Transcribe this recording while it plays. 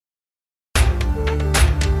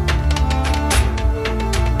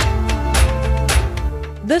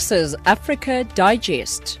This is Africa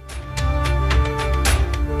Digest.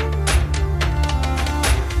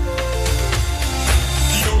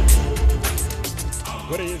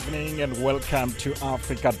 Good evening and welcome to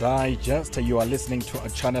Africa Digest. You are listening to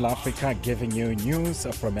Channel Africa, giving you news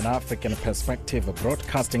from an African perspective,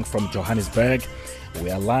 broadcasting from Johannesburg. We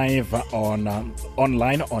are live online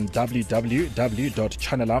on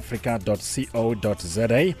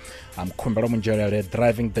www.channelafrica.co.za. I'm Kumbero Munjerere,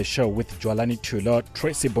 driving the show with Jwalani Tulo,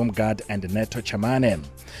 Tracy Bumgard and Neto Chamane.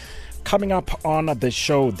 Coming up on the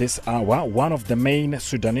show this hour, one of the main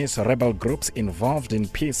Sudanese rebel groups involved in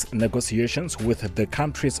peace negotiations with the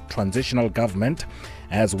country's transitional government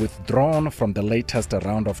has withdrawn from the latest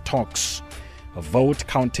round of talks. Vote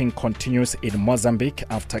counting continues in Mozambique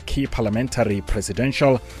after key parliamentary,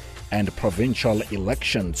 presidential and provincial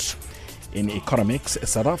elections. In economics,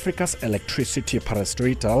 South Africa's electricity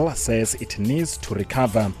parastatal says it needs to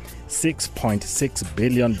recover $6.6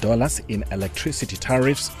 billion in electricity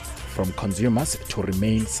tariffs from consumers to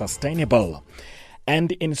remain sustainable.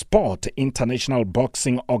 And in sport, international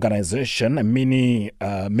boxing organization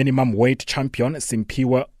minimumweight champion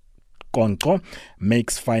Simphiwe Konkco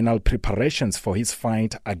makes final preparations for his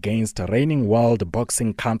fight against reigning World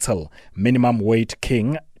Boxing Council minimumweight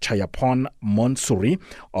king Chayaphon Moonsri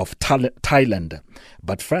of Thailand.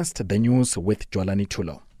 But first, the news with Jwalani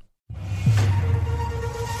Tulo.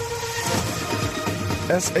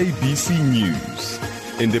 SABC News.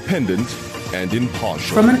 Independent and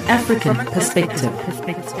impartial. From an African perspective.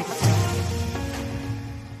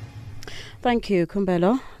 Thank you,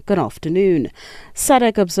 Kumbelo. Good afternoon.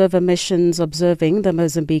 SADC observer missions observing the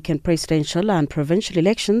Mozambican presidential and provincial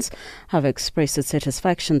elections have expressed its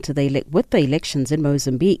satisfaction with the elections in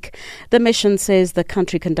Mozambique. The mission says the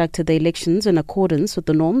country conducted the elections in accordance with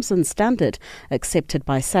the norms and standard accepted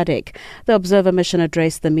by SADC. The observer mission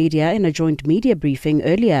addressed the media in a joint media briefing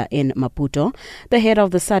earlier in Maputo. The head of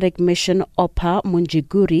the SADC mission, Opa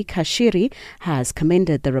Munjiguri Kashiri, has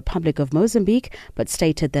commended the Republic of Mozambique but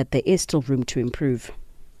stated that there is still room to improve.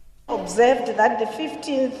 Observed that the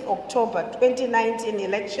 15th October 2019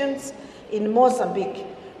 elections in Mozambique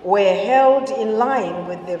were held in line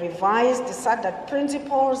with the revised SADC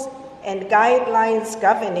principles and guidelines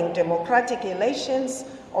governing democratic elections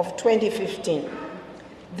of 2015.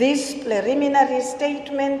 This preliminary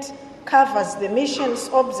statement covers the mission's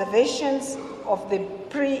observations of the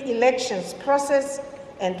pre-elections process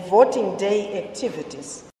and voting day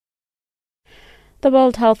activities. The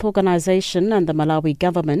World Health Organization and the Malawi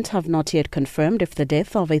government have not yet confirmed if the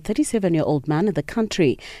death of a 37-year-old man in the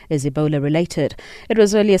country is Ebola-related. It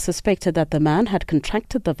was earlier suspected that the man had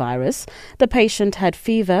contracted the virus. The patient had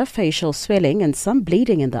fever, facial swelling and some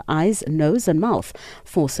bleeding in the eyes, nose and mouth,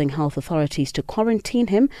 forcing health authorities to quarantine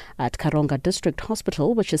him at Karonga District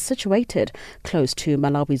Hospital, which is situated close to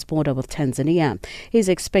Malawi's border with Tanzania. He is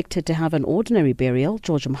expected to have an ordinary burial.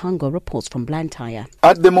 George Mhango reports from Blantyre.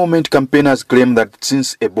 At the moment, campaigners claim that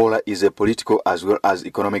since Ebola is a political as well as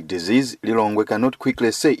economic disease, Lilongwe cannot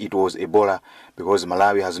quickly say it was Ebola because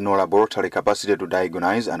Malawi has no laboratory capacity to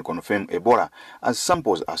diagnose and confirm Ebola, as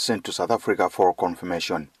samples are sent to South Africa for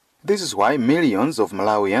confirmation. This is why millions of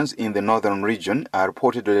Malawians in the northern region are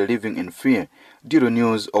reportedly living in fear due to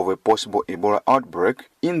news of a possible Ebola outbreak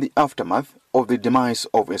in the aftermath of the demise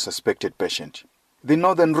of a suspected patient. The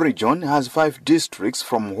northern region has 5 districts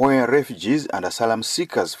from where refugees and asylum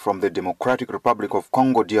seekers from the Democratic Republic of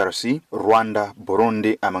Congo DRC, Rwanda,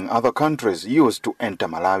 Burundi, among other countries used to enter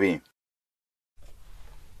Malawi.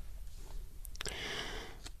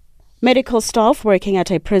 Medical staff working at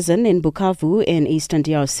a prison in Bukavu in eastern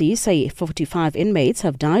DRC say 45 inmates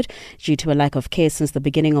have died due to a lack of care since the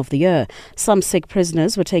beginning of the year. Some sick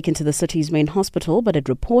prisoners were taken to the city's main hospital, but it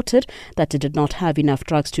reported that it did not have enough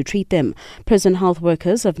drugs to treat them. Prison health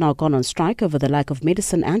workers have now gone on strike over the lack of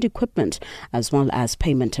medicine and equipment, as well as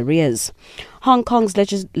payment arrears. Hong Kong's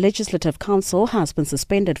Legislative Council has been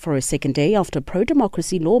suspended for a second day after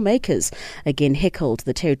pro-democracy lawmakers again heckled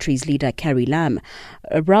the territory's leader Carrie Lam.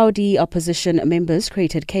 Rowdy opposition members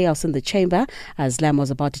created chaos in the chamber as Lam was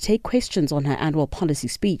about to take questions on her annual policy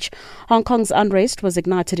speech. Hong Kong's unrest was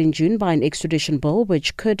ignited in June by an extradition bill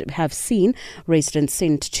which could have seen residents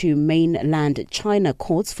sent to mainland China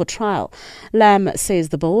courts for trial. Lam says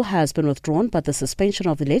the bill has been withdrawn, but the suspension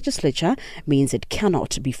of the legislature means it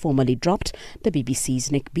cannot be formally dropped. The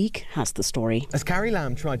BBC's Nick Beak has the story. As Carrie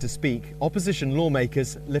Lam tried to speak, opposition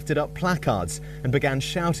lawmakers lifted up placards and began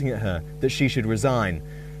shouting at her that she should resign.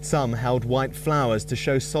 Some held white flowers to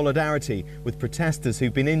show solidarity with protesters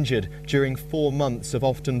who've been injured during 4 months of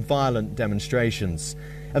often violent demonstrations.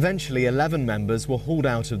 Eventually, 11 members were hauled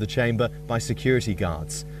out of the chamber by security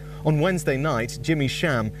guards. On Wednesday night, Jimmy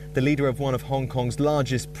Sham, the leader of one of Hong Kong's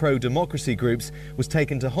largest pro-democracy groups, was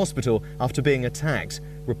taken to hospital after being attacked,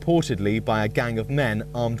 reportedly by a gang of men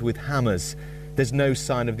armed with hammers. There's no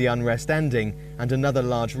sign of the unrest ending, and another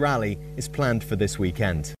large rally is planned for this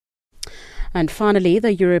weekend. And finally,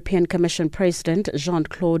 the European Commission President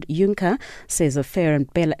Jean-Claude Juncker says a fair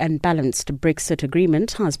and balanced Brexit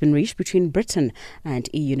agreement has been reached between Britain and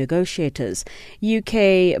EU negotiators.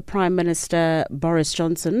 UK Prime Minister Boris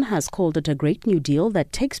Johnson has called it a great new deal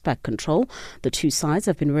that takes back control. The two sides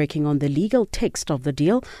have been working on the legal text of the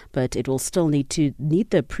deal, but it will still need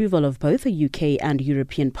the approval of both the UK and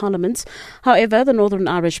European parliaments. However, the Northern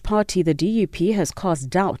Irish Party, the DUP, has cast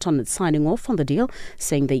doubt on its signing off on the deal,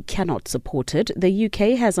 saying they cannot support it. The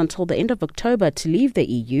UK has until the end of October to leave the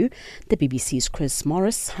EU. The BBC's Chris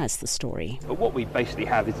Morris has the story. But what we basically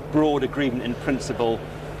have is broad agreement in principle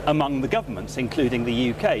among the governments, including the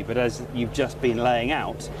UK. But as you've just been laying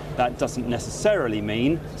out, that doesn't necessarily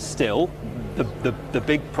mean still the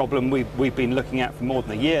big problem we've been looking at for more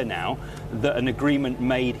than a year now, that an agreement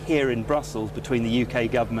made here in Brussels between the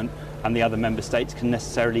UK government and the other member states can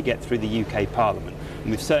necessarily get through the UK Parliament. And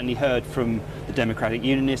we've certainly heard from the Democratic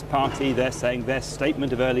Unionist Party. They're saying their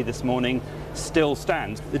statement of early this morning still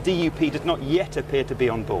stands. The DUP does not yet appear to be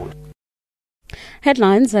on board.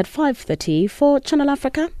 Headlines at 5:30 for Channel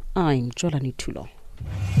Africa. I'm Jolani Tulo.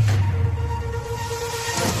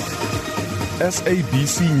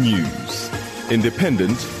 SABC News,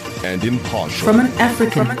 independent and impartial. From an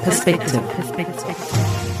African perspective.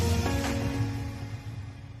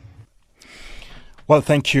 Well,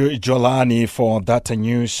 thank you, Jolani, for that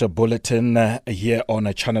news bulletin here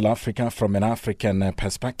on Channel Africa from an African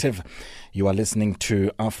perspective. You are listening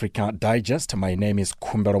to Africa Digest. My name is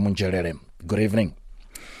Kumbero Munjerere. Good evening.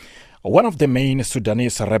 One of the main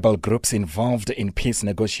Sudanese rebel groups involved in peace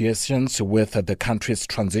negotiations with the country's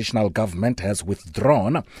transitional government has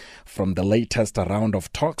withdrawn from the latest round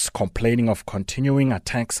of talks, complaining of continuing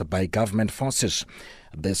attacks by government forces.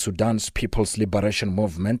 The Sudan's People's Liberation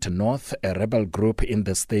Movement North, a rebel group in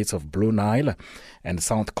the states of Blue Nile and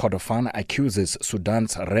South Kordofan, accuses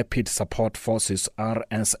Sudan's Rapid Support Forces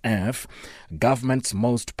RSF, government's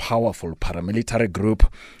most powerful paramilitary group,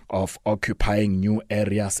 of occupying new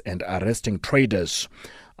areas and arresting traders.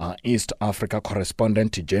 East Africa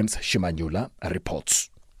correspondent James Shimanyula reports.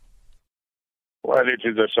 Well, it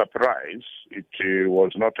is a surprise. It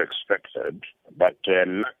was not expected, but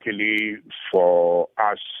luckily for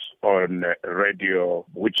us on radio,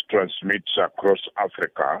 which transmits across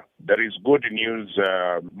Africa, there is good news.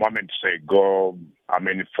 Moments ago, I'm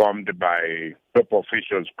informed by top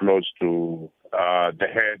officials close to the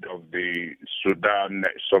head of the Sudan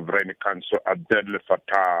Sovereign Council, Abdel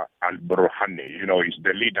Fattah al-Burhani. He's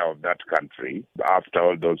the leader of that country. After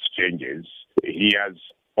all those changes, he has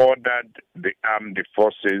ordered the armed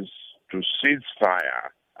forces to cease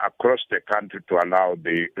fire across the country to allow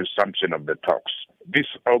the resumption of the talks. This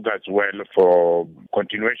augurs well for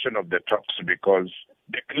continuation of the talks because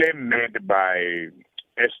the claim made by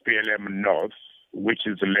SPLM North, which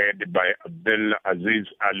is led by Abdel Aziz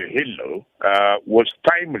Al-Hillo, was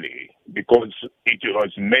timely because it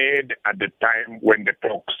was made at the time when the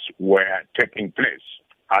talks were taking place.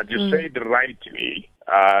 As you said rightly,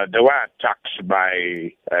 there were attacks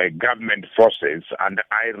by government forces, and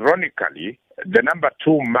ironically, the number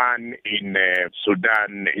 2 man in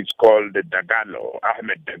Sudan is called Dagalo,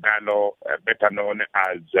 Ahmed Dagalo, better known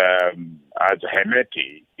as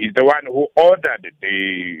Hemeti, is the one who ordered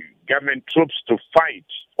the government troops to fight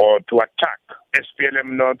or to attack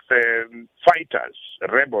SPLM North fighters,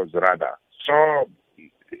 rebels rather. So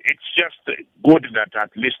it's just good that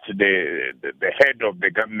at least the head of the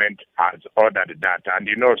government has ordered that. And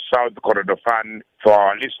South Kordofan, for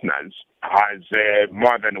our listeners, has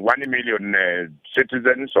more than 1 million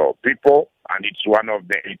citizens or people, and it's one of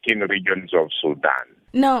the 18 regions of Sudan.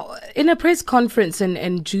 Now, in a press conference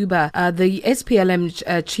in Juba, the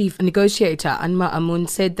SPLM chief negotiator, Anma Amun,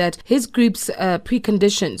 said that his group's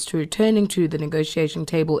preconditions to returning to the negotiation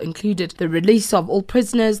table included the release of all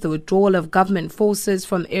prisoners, the withdrawal of government forces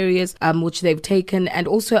from areas which they've taken, and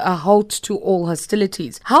also a halt to all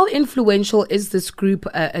hostilities. How influential is this group,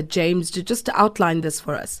 James? Just to outline this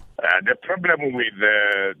for us. The problem with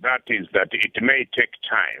that is that it may take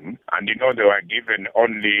time, and they were given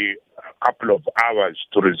only a couple of hours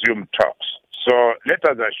to resume talks. So let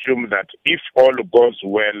us assume that if all goes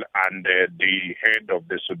well and the head of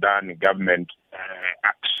the Sudan government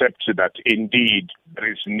accepts that indeed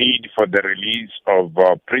there is need for the release of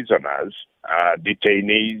prisoners,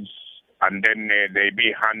 detainees, and then they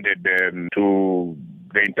be handed to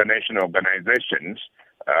the international organizations,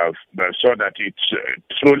 so that it's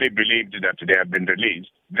truly believed that they have been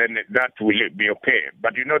released, then that will be okay.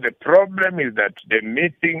 But the problem is that the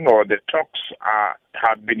meeting or the talks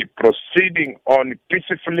have been proceeding on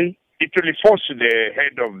peacefully. It will force the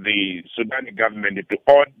head of the Sudan government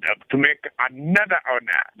to make another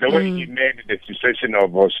order. The way he made the cessation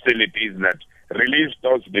of hostilities, that release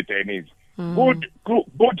those detainees.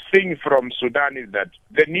 Good thing from Sudan is that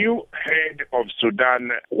the new head of Sudan,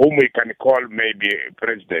 whom we can call maybe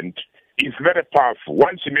president, is very powerful.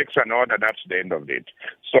 Once he makes an order, that's the end of it.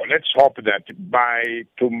 So let's hope that by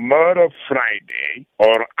tomorrow, Friday,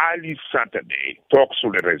 or early Saturday, talks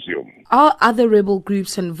will resume. Are other rebel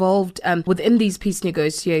groups involved within these peace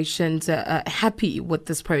negotiations happy with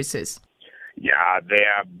this process? Yeah, they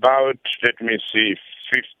are about,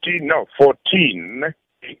 14,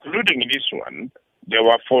 including this one. There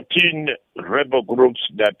were 14 rebel groups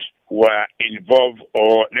that were involved,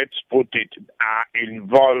 or let's put it, are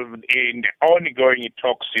involved in the ongoing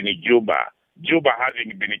talks in Juba. Juba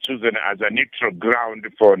having been chosen as a neutral ground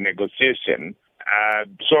for negotiation.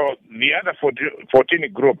 So the other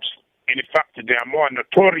 14 groups, in fact, they are more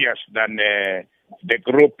notorious than the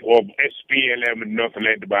group of SPLM North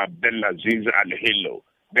led by Abdelaziz Al-Hilo.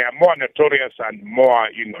 They are more notorious and more,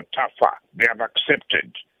 tougher. They have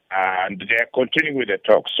accepted, and they are continuing with the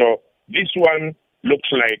talk. So this one looks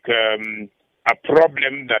like a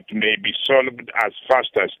problem that may be solved as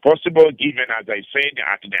fast as possible, given, as I said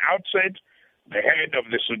at the outset, the head of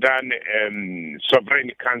the Sudan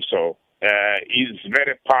Sovereign Council is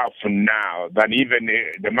very powerful now than even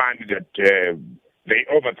the man that they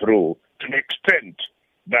overthrew, to the extent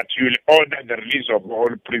that you will order the release of all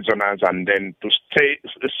prisoners and then to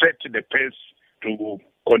set the pace to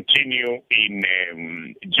continue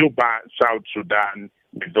in Juba, South Sudan,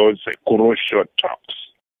 with those crucial talks.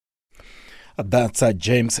 That's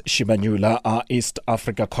James Shibanyula, our East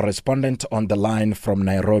Africa correspondent, on the line from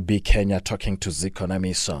Nairobi, Kenya, talking to Ziko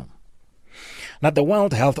Namiso. Now, the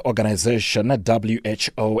World Health Organization,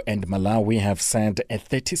 WHO, and Malawi have said a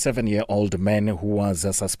 37-year-old man who was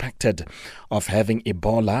suspected of having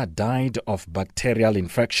Ebola died of bacterial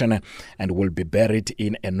infection and will be buried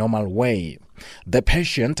in a normal way. The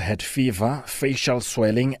patient had fever, facial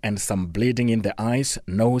swelling, and some bleeding in the eyes,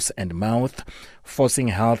 nose, and mouth, forcing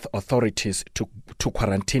health authorities to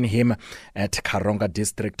quarantine him at Karonga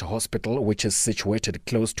District Hospital, which is situated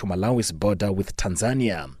close to Malawi's border with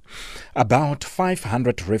Tanzania. About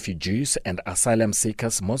 500 refugees and asylum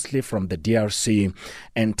seekers, mostly from the DRC,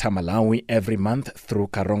 enter Malawi every month through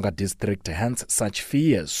Karonga District, hence such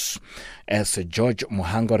fears. As George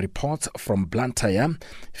Muhango reports from Blantyre,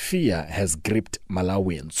 fear has gripped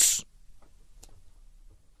Malawians.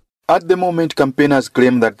 At the moment, campaigners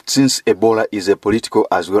claim that since Ebola is a political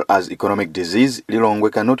as well as economic disease,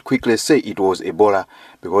 Lilongwe cannot quickly say it was Ebola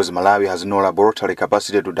because Malawi has no laboratory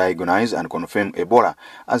capacity to diagnose and confirm Ebola,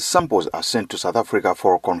 as samples are sent to South Africa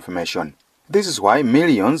for confirmation. This is why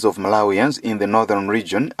millions of Malawians in the northern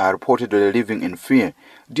region are reportedly living in fear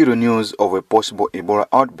due to news of a possible Ebola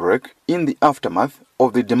outbreak in the aftermath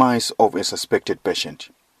of the demise of a suspected patient.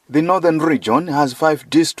 The northern region has 5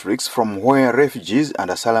 districts from where refugees and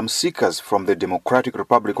asylum seekers from the Democratic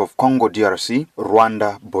Republic of Congo DRC,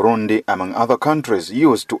 Rwanda, Burundi, among other countries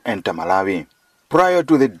used to enter Malawi. Prior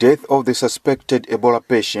to the death of the suspected Ebola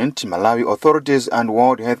patient, Malawi authorities and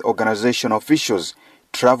World Health Organization officials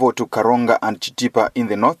traveled to Karonga and Chitipa in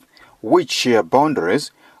the north, which share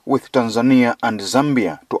boundaries with Tanzania and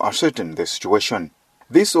Zambia, to ascertain the situation.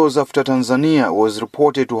 This was after Tanzania was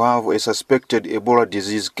reported to have a suspected Ebola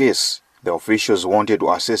disease case. The officials wanted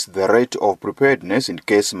to assess the rate of preparedness in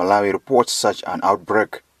case Malawi reports such an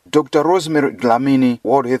outbreak. Dr. Rosemary Dlamini,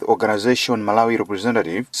 World Health Organization Malawi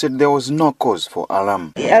representative, said there was no cause for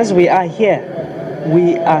alarm. As we are here,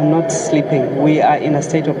 we are not sleeping. We are in a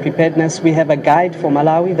state of preparedness. We have a guide for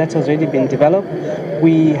Malawi that has already been developed.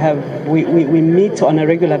 We meet on a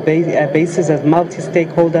regular basis as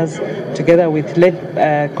multi-stakeholders, together with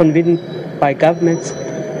convened by governments,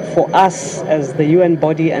 for us as the UN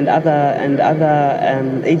body and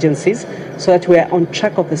other agencies, so that we are on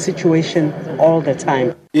track of the situation all the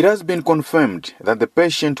time. It has been confirmed that the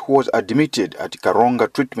patient who was admitted at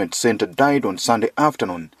Karonga Treatment Center died on Sunday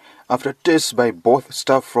afternoon after tests by both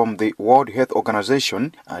staff from the World Health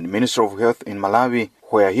Organization and Ministry of Health in Malawi,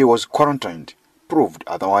 where he was quarantined, proved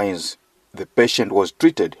otherwise. The patient was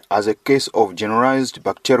treated as a case of generalized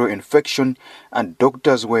bacterial infection and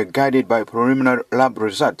doctors were guided by preliminary lab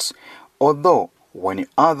results, although when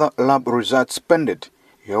other lab results pended,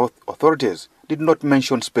 health authorities did not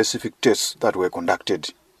mention specific tests that were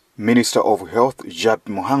conducted. Minister of Health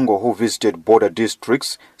Chayaphon Moonsri, who visited border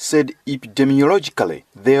districts, said epidemiologically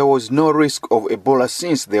there was no risk of Ebola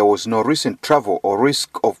since there was no recent travel or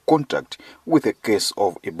risk of contact with a case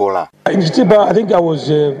of Ebola. In Chitiba, I think I was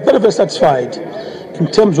very, very satisfied in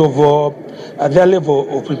terms of their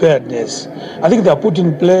level of preparedness. I think they are put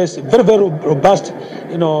in place very, very robust,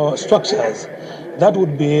 structures that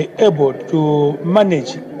would be able to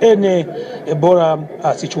manage any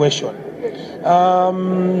Ebola situation.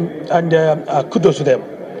 Kudos to them.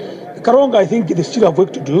 Karonga, I think they still have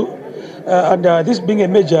work to do, and this being a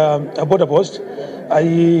major border post, I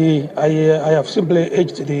have simply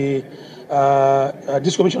urged the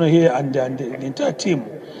this commissioner here and the entire team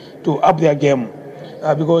to up their game,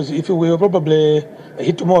 because if we will probably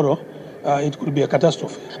hit tomorrow, it could be a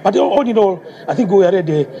catastrophe. But all in all, I think we are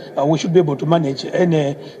ready. We should be able to manage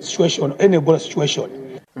any situation, any Ebola situation.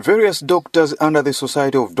 Various doctors under the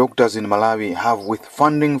Society of Doctors in Malawi have, with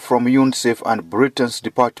funding from UNICEF and Britain's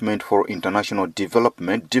Department for International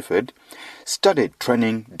Development, DFID, started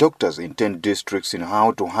training doctors in 10 districts in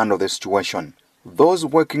how to handle the situation. Those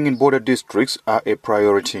working in border districts are a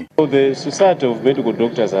priority. The Society of Medical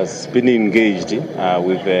Doctors has been engaged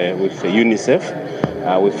with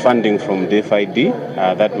UNICEF, with funding from DFID,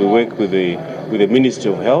 that we work with the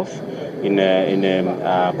Ministry of Health in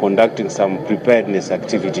conducting some preparedness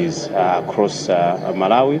activities across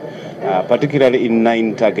Malawi, particularly in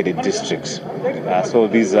 9 targeted districts. So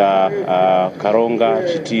these are Karonga,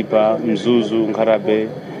 Chitipa, Mzuzu, Nkarabe,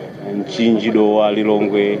 Nchinjidowa,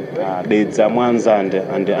 Lilongwe, Dedza, Mwanza,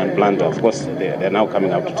 and Blanda. Of course, they're now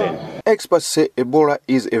coming up to 10. Experts say Ebola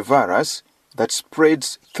is a virus that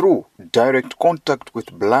spreads through direct contact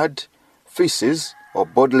with blood, feces, or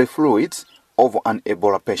bodily fluids of an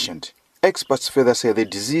Ebola patient. Experts further say the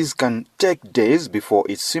disease can take days before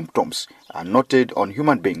its symptoms are noted on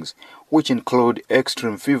human beings, which include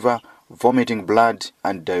extreme fever, vomiting blood,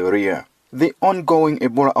 and diarrhea. The ongoing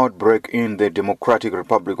Ebola outbreak in the Democratic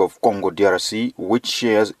Republic of Congo, DRC, which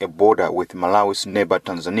shares a border with Malawi's neighbor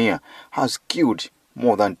Tanzania, has killed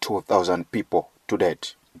more than 2,000 people to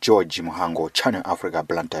date. George Muhango, Channel Africa,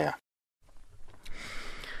 Blantyre.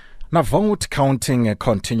 Now, vote counting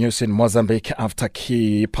continues in Mozambique after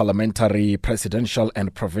key parliamentary, presidential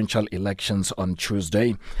and provincial elections on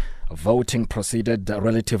Tuesday. Voting proceeded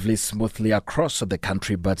relatively smoothly across the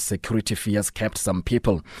country, but security fears kept some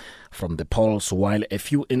people from the polls, while a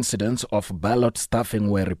few incidents of ballot stuffing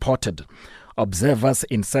were reported. Observers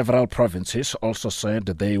in several provinces also said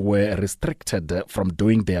they were restricted from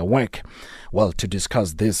doing their work. Well, to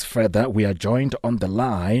discuss this further, we are joined on the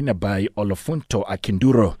line by Olufunto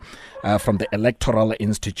Akinduro from the Electoral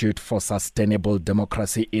Institute for Sustainable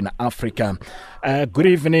Democracy in Africa. Good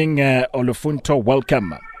evening, Olufunto.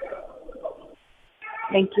 Welcome.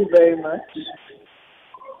 Thank you very much.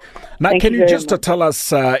 Now, can you just tell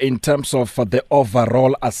us in terms of the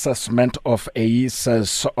overall assessment of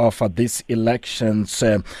AESA's of these elections,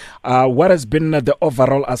 what has been the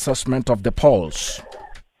overall assessment of the polls?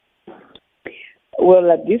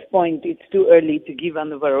 Well, at this point, it's too early to give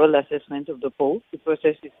an overall assessment of the polls. The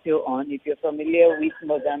process is still on. If you're familiar with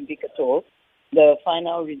Mozambique at all, the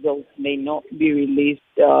final results may not be released,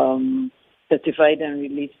 certified and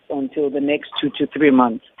released until the next 2 to 3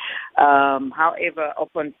 months. However, up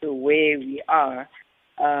until where we are,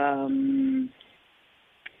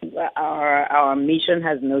 our mission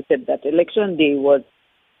has noted that election day was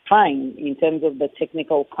fine in terms of the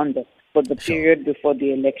technical conduct, but the period before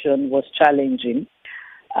the election was challenging,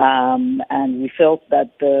 and we felt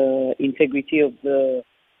that the integrity of the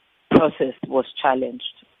process was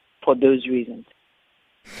challenged for those reasons.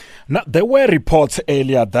 Now, there were reports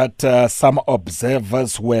earlier that some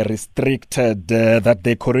observers were restricted, that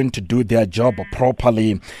they couldn't do their job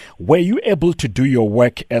properly. Were you able to do your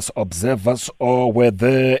work as observers, or were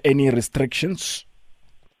there any restrictions?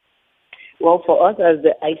 Well, for us as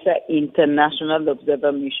the ISA International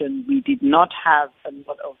Observer Mission, we did not have a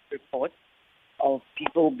lot of reports of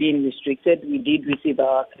people being restricted. We did receive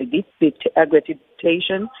our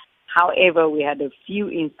accreditation. However, we had a few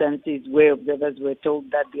instances where observers were told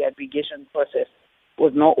that the aggregation process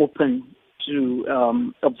was not open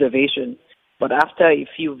to observation. But after a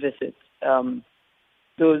few visits,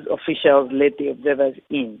 those officials let the observers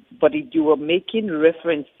in. But if you were making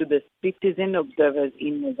reference to the citizen observers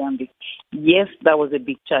in Mozambique, yes, that was a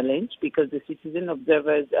big challenge because the citizen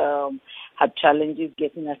observers had challenges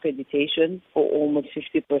getting accreditation for almost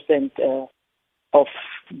 50% of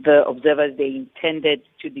the observers they intended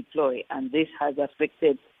to deploy, and this has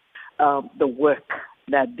affected the work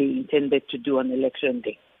that they intended to do on election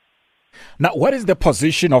day. Now, what is the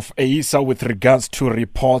position of AISA with regards to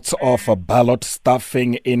reports of ballot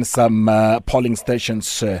stuffing in some polling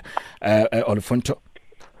stations, Olufunto?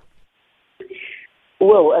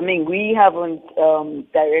 Well, I mean, we haven't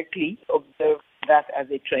directly observed that as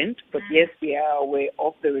a trend, but yes, we are aware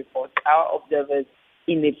of the report. Our observers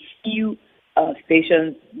in a few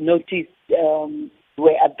stations noticed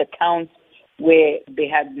were at the count where they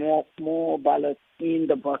had more ballots in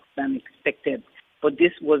the box than expected. But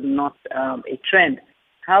this was not a trend.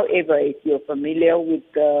 However, if you're familiar with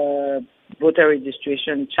the voter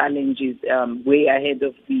registration challenges way ahead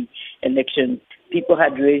of the election, people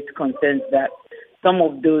had raised concerns that some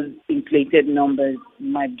of those inflated numbers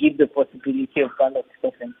might give the possibility of ballot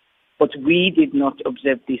stuffing. But we did not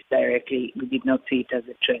observe this directly. We did not see it as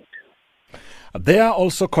a trend. There are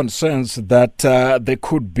also concerns that there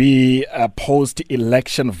could be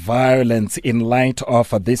post-election violence in light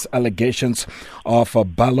of these allegations of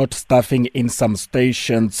ballot stuffing in some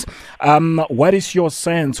stations. What is your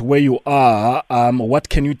sense where you are? What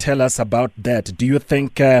can you tell us about that? Do you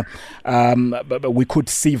think we could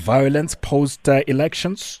see violence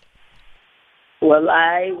post-elections? Well,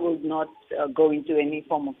 I would not go into any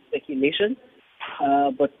form of speculation,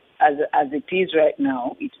 but as it is right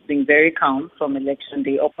now, it's been very calm from election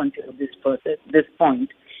day up until this point.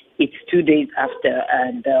 It's 2 days after,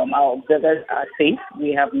 and our observers are safe.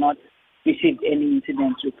 We have not received any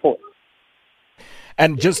incident report.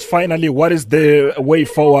 And just finally, what is the way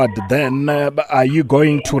forward then? Are you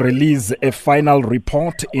going to release a final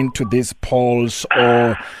report into these polls,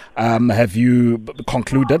 or have you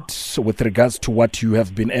concluded with regards to what you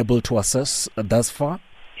have been able to assess thus far?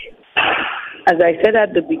 As I said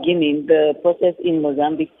at the beginning, the process in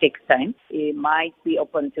Mozambique takes time. It might be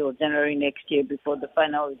up until January next year before the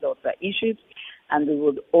final results are issued, and we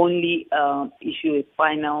would only issue a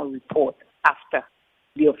final report after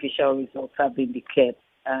the official results have been declared,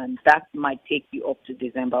 and that might take you up to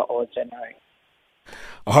December or January.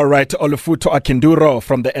 All right, Olufuto Akinduro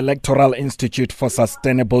from the Electoral Institute for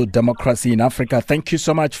Sustainable Democracy in Africa. Thank you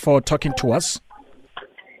so much for talking to us.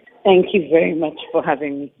 Thank you very much for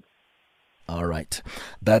having me. All right.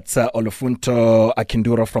 That's Olufunto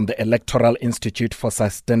Akinduro from the Electoral Institute for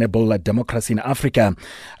Sustainable Democracy in Africa,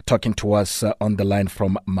 talking to us on the line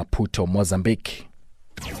from Maputo, Mozambique.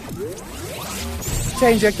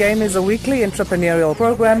 Change Your Game is a weekly entrepreneurial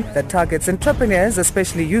program that targets entrepreneurs,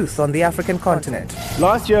 especially youth, on the African continent.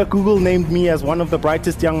 Last year, Google named me as one of the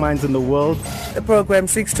brightest young minds in the world. The program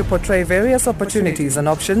seeks to portray various opportunities and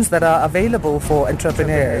options that are available for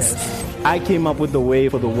entrepreneurs. I came up with the way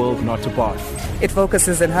for the world not to pass. It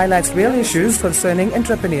focuses and highlights real issues concerning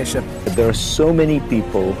entrepreneurship. There are so many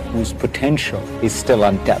people whose potential is still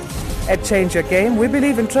untapped. At Change Your Game, we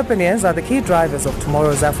believe entrepreneurs are the key drivers of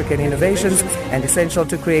tomorrow's African innovations and essential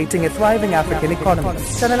to creating a thriving African economy.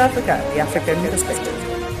 Channel Africa, the African perspective.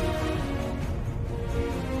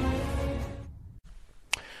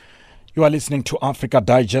 You are listening to Africa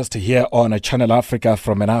Digest here on Channel Africa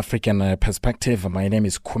from an African perspective. My name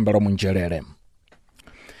is Kumbero Munjerere.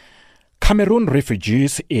 Cameroon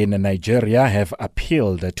refugees in Nigeria have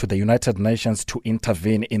appealed to the United Nations to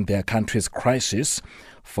intervene in their country's crisis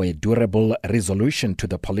for a durable resolution to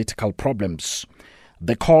the political problems.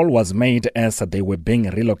 The call was made as they were being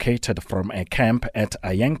relocated from a camp at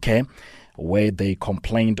Ayenke, where they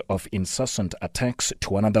complained of incessant attacks,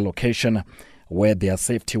 to another location where their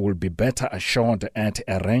safety will be better assured at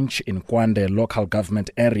a ranch in Kwande local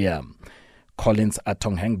government area. Collins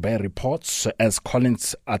Atonghengbe reports,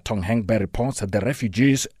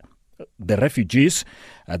 the refugees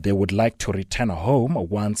they would like to return home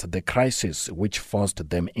once the crisis which forced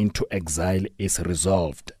them into exile is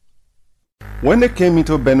resolved. When they came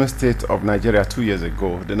into Benue State of Nigeria 2 years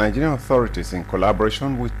ago, the Nigerian authorities, in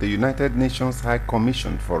collaboration with the United Nations High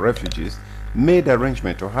Commission for Refugees, made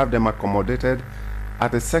arrangements to have them accommodated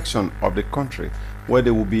at a section of the country where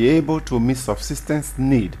they will be able to meet subsistence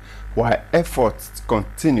need while efforts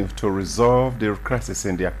continue to resolve the crisis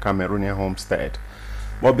in their Cameroonian homestead.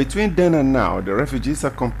 But between then and now, the refugees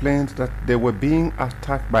have complained that they were being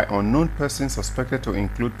attacked by unknown persons suspected to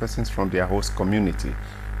include persons from their host community,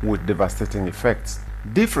 with devastating effects.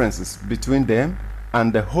 Differences between them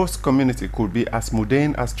and the host community could be as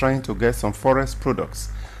mundane as trying to get some forest products.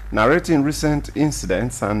 Narrating recent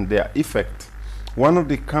incidents and their effect, one of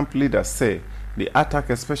the camp leaders say the attack,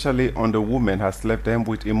 especially on the women, has left them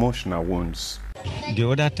with emotional wounds. The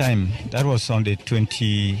other time, that was on the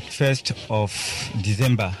 21st of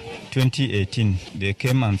December 2018, they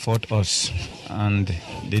came and fought us and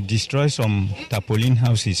they destroyed some tarpaulin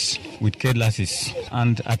houses with cutlasses.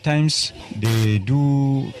 And at times, they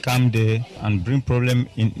do come there and bring problem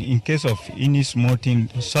in case of any small thing,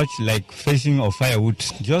 such like facing of firewood.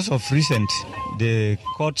 Just of recent, they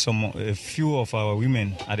caught a few of our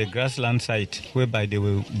women at a grassland site whereby they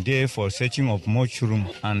were there for searching of mushroom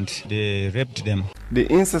and they raped them. The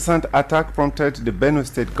incessant attack prompted the Benue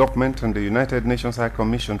State government and the United Nations High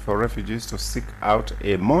Commission for Refugees to seek out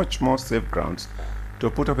a much more safe grounds to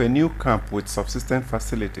put up a new camp with subsistence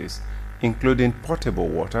facilities, including potable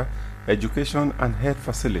water, education and health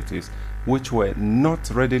facilities, which were not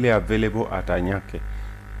readily available at Anyake,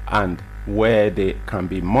 and where they can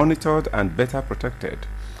be monitored and better protected.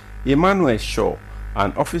 Emmanuel Shaw,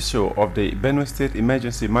 an official of the Benue State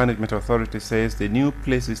Emergency Management Authority, says the new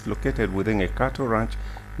place is located within a cattle ranch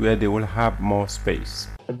where they will have more space.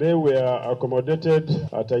 They were accommodated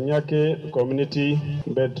at Anyake community,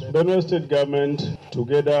 but Benue State government,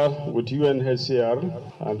 together with UNHCR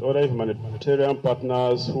and other humanitarian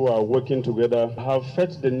partners who are working together, have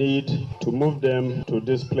felt the need to move them to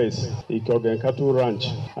this place, Ikogen Cattle Ranch.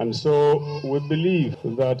 And so we believe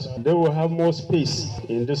that they will have more space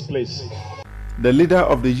in this place. The leader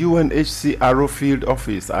of the UNHCR field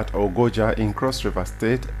office at Ogoja in Cross River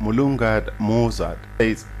State, Mulungad Mozart,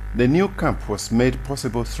 says the new camp was made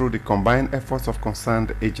possible through the combined efforts of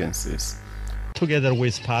concerned agencies. Together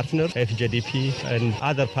with partners, FJDP and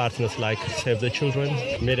other partners like Save the Children,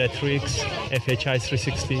 Mediatrix, FHI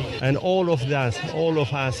 360, and all of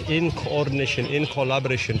us in coordination, in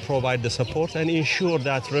collaboration, provide the support and ensure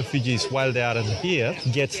that refugees, while they are here,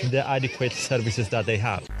 get the adequate services that they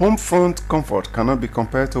have. Home front comfort cannot be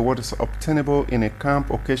compared to what is obtainable in a camp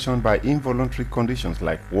occasioned by involuntary conditions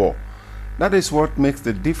like war. That is what makes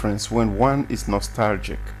the difference when one is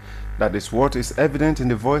nostalgic. That is what is evident in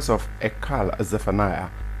the voice of Ekal Zephaniah,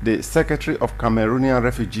 the Secretary of Cameroonian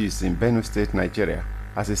Refugees in Benue State, Nigeria,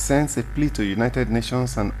 as he sends a plea to United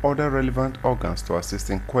Nations and other relevant organs to assist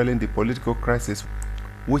in quelling the political crisis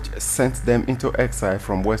which sent them into exile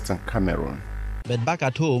from Western Cameroon. But back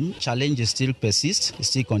at home, challenges still persist,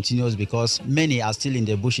 still continues because many are still in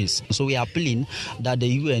the bushes. So we are pleading that the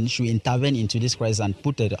UN should intervene into this crisis and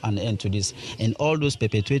put an end to this. And all those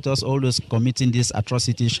perpetrators, all those committing these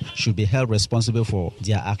atrocities should be held responsible for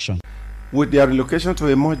their action. With their relocation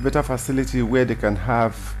to a much better facility where they can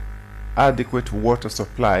have adequate water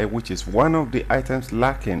supply, which is one of the items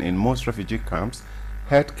lacking in most refugee camps,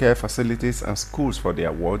 healthcare facilities and schools for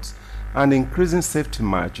their wards, and increasing safety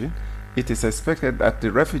margin, it is expected that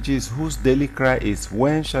the refugees whose daily cry is,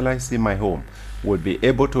 "When shall I see my home?" will be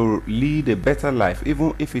able to lead a better life,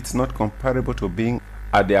 even if it's not comparable to being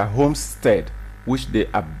at their homestead, which they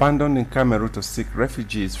abandoned in Cameroon to seek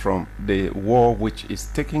refugees from the war which is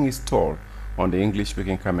taking its toll on the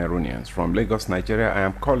English-speaking Cameroonians. From Lagos, Nigeria, I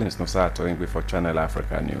am Collins Nosato Ingwe for Channel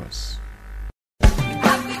Africa News.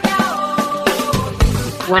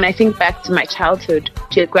 When I think back to my childhood,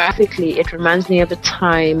 geographically, it reminds me of a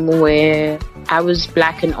time where I was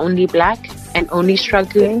black and only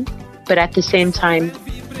struggling, but at the same time,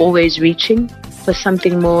 always reaching for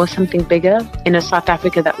something more, something bigger in a South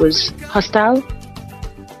Africa that was hostile.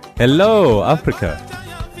 Hello, Africa.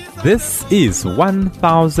 This is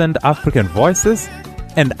 1000 African Voices,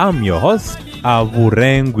 and I'm your host,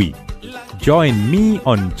 Avurengwi. Join me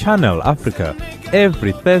on Channel Africa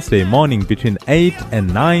every Thursday morning between 8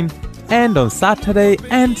 and 9, and on Saturday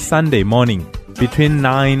and Sunday morning between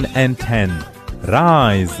 9 and 10.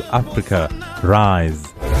 Rise, Africa, rise.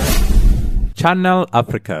 Channel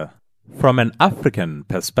Africa, from an African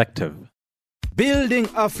perspective. Building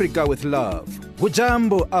Africa with love.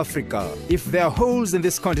 Hujambo Africa. If there are holes in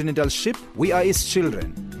this continental ship, we are its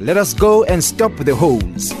children. Let us go and stop the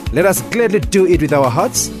holes. Let us gladly do it with our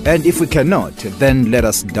hearts, and if we cannot, then let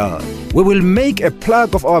us die. We will make a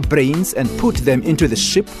plug of our brains and put them into the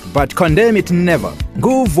ship, but condemn it never.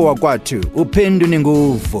 Nguvu wakwatu, upendu ni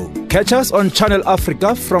nguvu. Catch us on Channel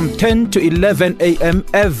Africa from 10 to 11 a.m.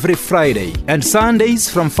 every Friday, and Sundays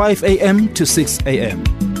from 5 a.m. to 6 a.m.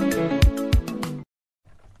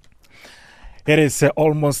 It is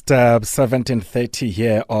almost 17:30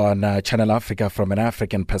 here on Channel Africa from an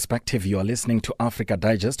African perspective. You are listening to Africa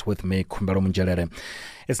Digest with me, Kumbero Munjerere.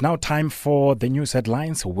 It's now time for the news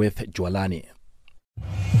headlines with Jwalani.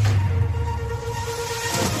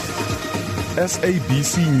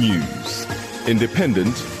 SABC News,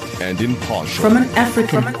 independent and impartial. From an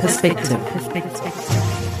African perspective.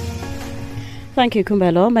 Thank you,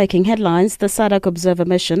 Kumbelo. Making headlines, the SADC Observer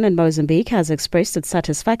Mission in Mozambique has expressed its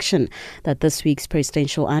satisfaction that this week's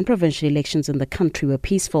presidential and provincial elections in the country were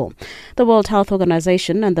peaceful. The World Health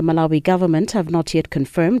Organization and the Malawi government have not yet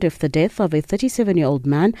confirmed if the death of a 37-year-old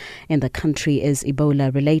man in the country is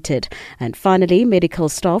Ebola-related. And finally, medical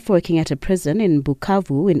staff working at a prison in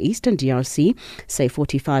Bukavu in eastern DRC say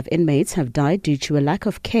 45 inmates have died due to a lack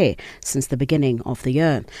of care since the beginning of the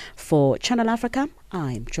year. For Channel Africa,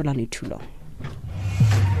 I'm Jolani Tulo.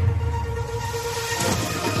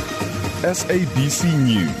 SABC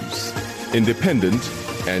News, independent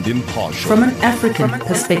and impartial. From an African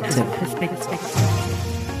perspective.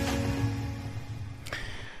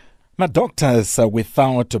 Now, Doctors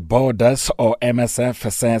Without Borders, or MSF,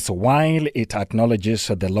 says while it acknowledges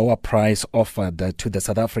the lower price offered to the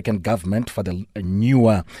South African government for the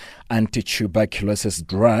newer anti-tuberculosis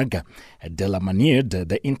drug, Delamanid,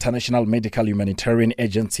 the International Medical Humanitarian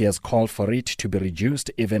Agency has called for it to be reduced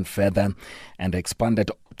even further and expanded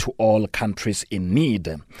to all countries in need.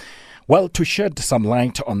 Well, to shed some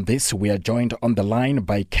light on this, we are joined on the line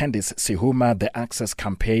by Candice Sihuma, the Access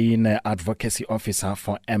Campaign Advocacy Officer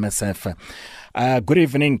for MSF. Good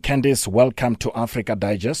evening, Candice. Welcome to Africa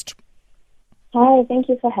Digest. Hi, thank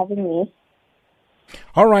you for having me.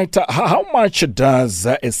 All right. How much does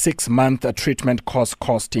a 6-month treatment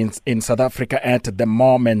cost in South Africa at the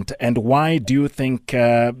moment, and why do you think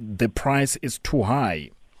the price is too high?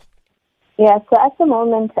 Yeah, so at the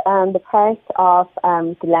moment, the price of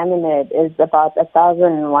Delamanid is about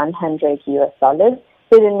 $1,100 US.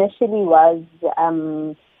 It initially was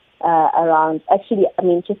around,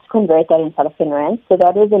 just to convert that in South African rand, so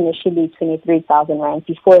that was initially 23,000 rand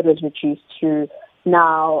before it was reduced to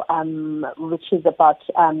now, which is about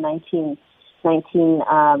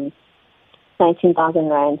 19,000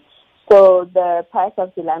 rand. So the price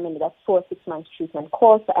of Delamanid, that's for a 6-month treatment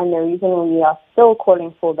course, and the reason we are still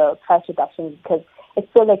calling for the price reduction is because it's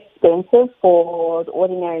still expensive for the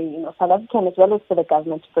ordinary, South African as well as for the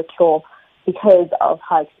government to procure because of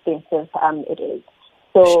how expensive it is.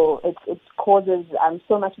 So it causes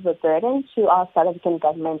so much of a burden to our South African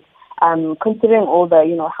government, considering all the,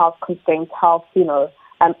 health constraints, health,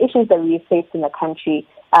 issues that we face in the country,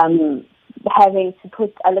 having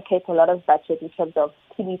to allocate a lot of budget in terms of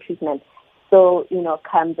TB treatment. So,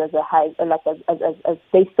 comes as a high, as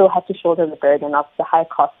they still have to shoulder the burden of the high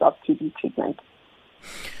cost of TB treatment.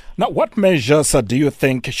 Now, what measures do you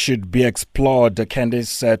think should be explored,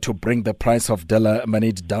 Candice, to bring the price of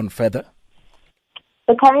Delamanid down further?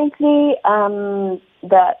 So currently,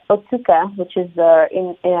 the Otsuka, which is the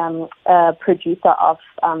producer of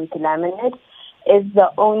Delamanid, is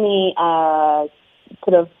the only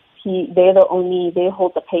they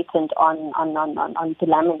hold the patent on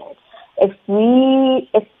Delamanid. If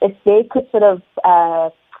they could sort of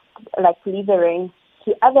leave the reins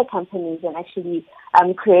to other companies and actually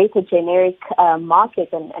create a generic market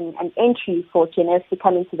and entry for generics to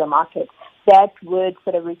come into the market, that would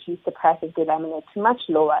sort of reduce the price of Delamanid to much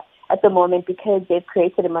lower at the moment, because they've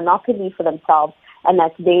created a monopoly for themselves, and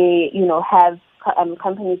that they have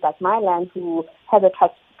companies like Mylan who have a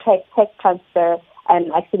tech transfer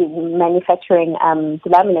and actually manufacturing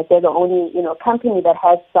Delamanid. They're the only, company that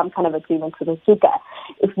has some kind of agreement with Otsuka.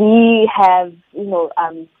 If we have,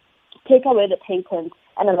 take away the patent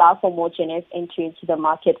and allow for more generic entry into the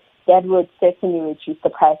market, that would certainly reduce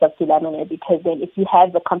the price of Delamanid, because then if you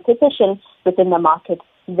have the competition within the market,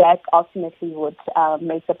 that ultimately would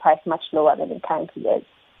make the price much lower than it currently is.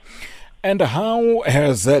 And how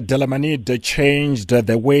has Delamanid changed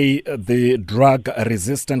the way the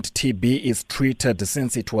drug-resistant TB is treated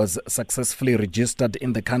since it was successfully registered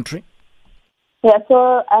in the country? Yeah,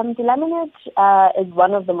 so Delamanid is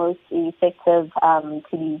one of the most effective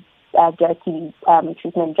TB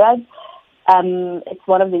treatment drugs. It's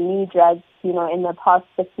one of the new drugs. In the past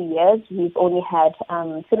 50 years, we've only had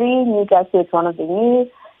 3 new drugs, so it's one of the new,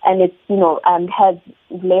 and it's has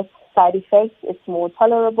less side effects. It's more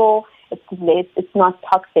tolerable. It's not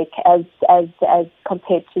toxic as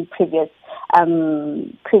compared to previous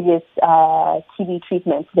TB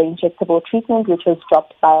treatments, the injectable treatment, which was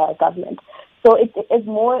dropped by our government. So it has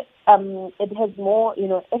more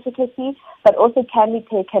efficacy, but also can be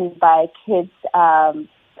taken by kids around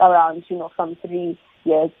from 3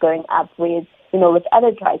 years going up. Whereas with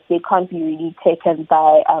other drugs, they can't be really taken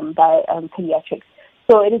by pediatrics.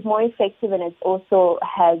 So it is more effective, and it also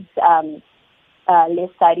has less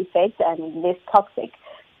side effects and less toxic.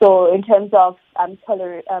 So in terms of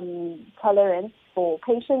tolerance for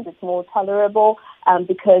patients, it's more tolerable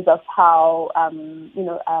because of how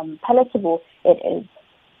palatable it is.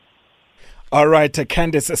 All right,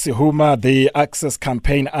 Candice Sihuma, the Access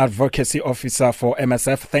Campaign Advocacy Officer for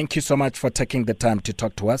MSF. Thank you so much for taking the time to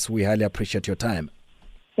talk to us. We highly appreciate your time.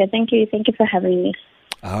 Yeah, thank you. Thank you for having me.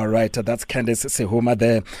 All right, that's Candice Sihuma,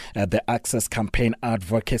 the Access Campaign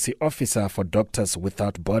Advocacy Officer for Doctors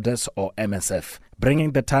Without Borders, or MSF,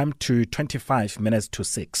 bringing the time to 25 minutes to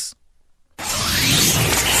 6.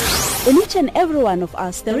 In each and every one of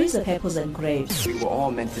us, there is a purpose engraved. We were all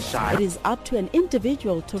meant to shine. It is up to an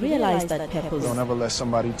individual to realize that purpose. Don't ever let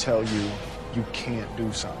somebody tell you you can't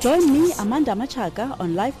do something. Join me, Amanda Machaga,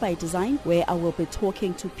 on Life by Design, where I will be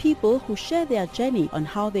talking to people who share their journey on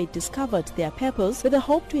how they discovered their purpose with the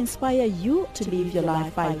hope to inspire you to live your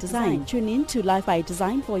life by design. Tune in to Life by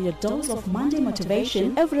Design for your dose of Monday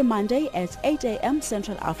motivation every Monday at 8 a.m.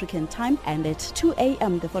 Central African Time and at 2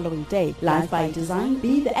 a.m. the following day. Life by Design,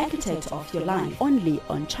 be the architect of your life. Only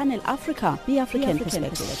on Channel Africa, the African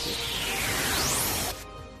perspective.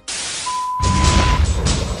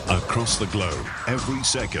 Across the globe, every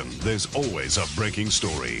second, there's always a breaking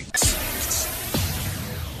story.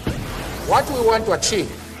 What we want to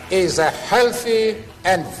achieve is a healthy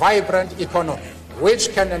and vibrant economy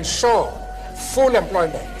which can ensure full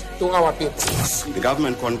employment to our people. The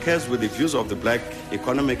government concurs with the views of the Black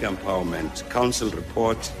Economic Empowerment Council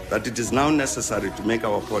report that it is now necessary to make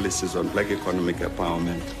our policies on black economic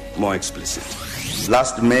empowerment more explicit.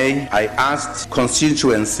 Last May, I asked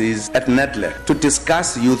constituencies at NEDLE to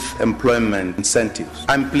discuss youth employment incentives.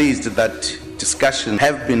 I'm pleased that discussions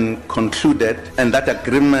have been concluded and that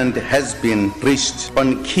agreement has been reached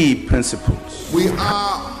on key principles. We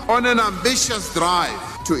are on an ambitious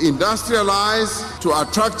drive to industrialize, to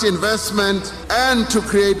attract investment, and to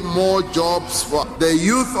create more jobs for the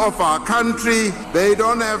youth of our country. They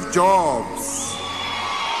don't have jobs.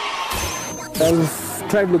 I've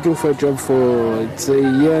tried looking for a job for a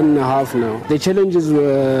year and a half now. The challenges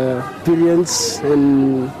were experience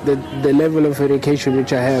and the level of education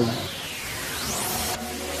which I have.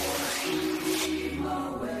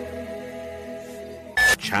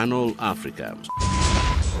 Channel Africa.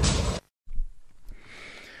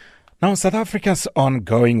 Now, South Africa's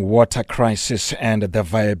ongoing water crisis and the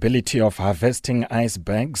viability of harvesting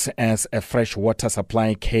icebergs as a freshwater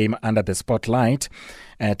supply came under the spotlight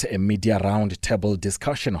at a media roundtable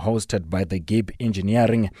discussion hosted by the GIB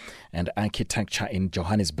Engineering and Architecture in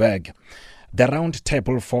Johannesburg. The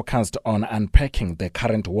roundtable focused on unpacking the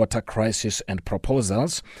current water crisis and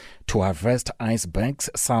proposals to harvest icebergs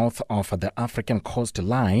south of the African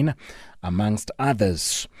coastline, amongst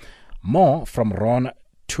others. More from Ron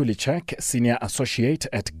Tulicek, Senior Associate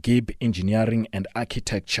at GIB Engineering and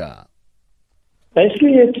Architecture.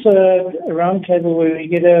 Basically, it's a roundtable where we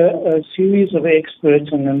get a series of experts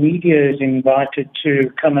and the media is invited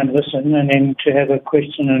to come and listen and then to have a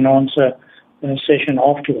question and answer session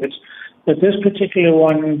afterwards. But this particular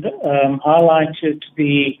one highlighted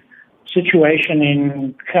the situation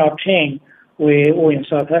in Gauteng, or in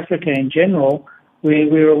South Africa in general, where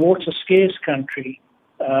we're a water-scarce country,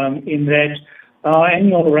 in that our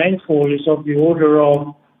annual rainfall is of the order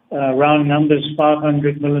of round numbers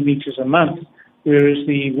 500 millimeters a month, whereas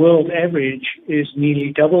the world average is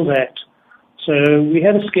nearly double that. So we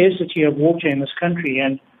have a scarcity of water in this country,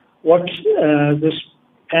 and what this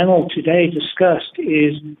panel today discussed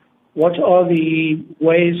is what are the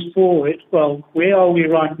ways forward? Well, where are we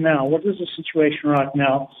right now? What is the situation right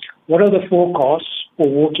now? What are the forecasts for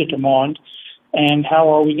water demand, and how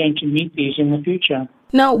are we going to meet these in the future?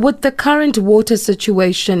 Now, with the current water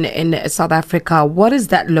situation in South Africa, what is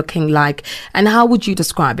that looking like, and how would you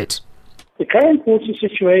describe it? The current water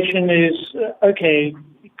situation is,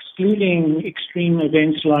 excluding extreme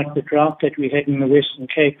events like the drought that we had in the Western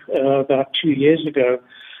Cape about 2 years ago,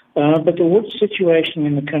 but the water situation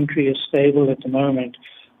in the country is stable at the moment.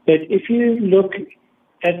 But if you look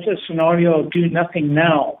at a scenario of do nothing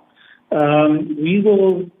now, we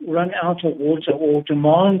will run out of water, or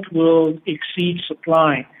demand will exceed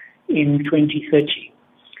supply in 2030.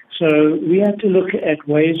 So we have to look at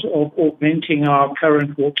ways of augmenting our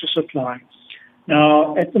current water supply.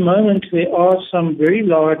 Now, at the moment, there are some very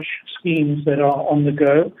large schemes that are on the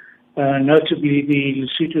go, notably the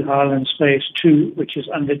Lesotho Highlands Phase 2, which is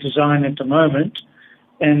under design at the moment,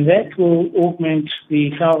 and that will augment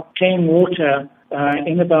the Gauteng water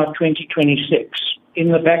in about 2026. In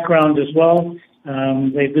the background as well,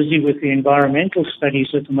 they're busy with the environmental studies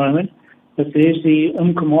at the moment, but there's the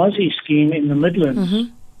Umkomazi scheme in the Midlands,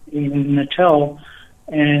 in Natal,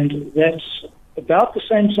 and that's about the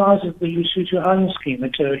same size as the Lesotho Highlands scheme.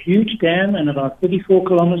 It's a huge dam and about 34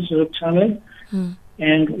 kilometers of tunneling.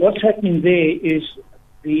 And what's happening there is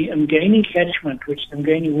the Umgeni catchment, which the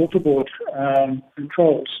Umgeni Water Board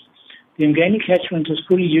controls. the Umgeni catchment is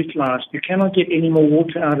fully utilized. You cannot get any more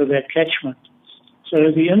water out of that catchment. So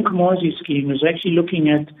the Umkomazi scheme is actually looking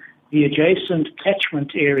at the adjacent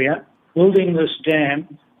catchment area, building this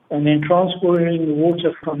dam, and then transporting the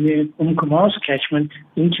water from the Umkomazi catchment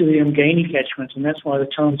into the Umgeni catchment, and that's why the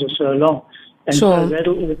towns are so long. And so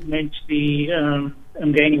that'll augment the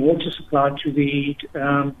Umgeni water supply to the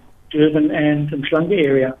Durban and Mhlanga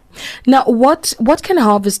area. Now, what can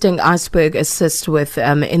harvesting iceberg assist with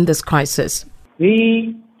in this crisis?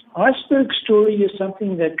 The iceberg story is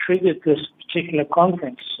something that triggered this particular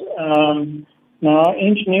conference. Now,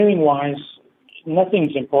 engineering-wise,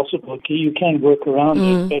 nothing's impossible. You can work around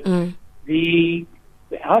it, but the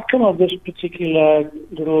outcome of this particular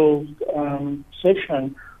little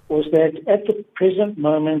session was that at the present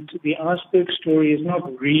moment, the iceberg story is not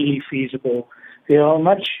really feasible. There are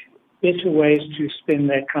much better ways to spend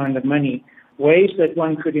that kind of money, ways that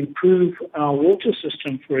one could improve our water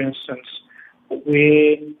system, for instance,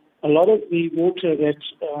 where a lot of the water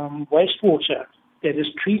that's wastewater that is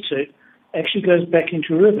treated actually goes back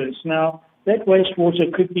into rivers. Now, that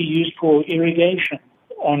wastewater could be used for irrigation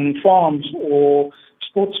on farms or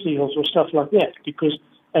sports fields or stuff like that, because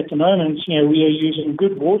at the moment, we are using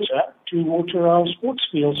good water to water our sports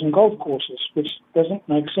fields and golf courses, which doesn't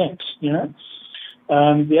make sense,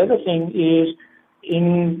 The other thing is,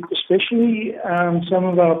 in especially some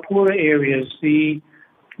of our poorer areas, the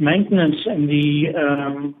maintenance and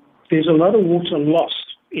there's a lot of water lost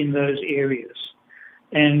in those areas.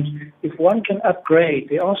 And if one can upgrade,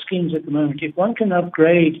 there are schemes at the moment, if one can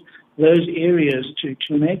upgrade those areas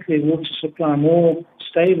to make their water supply more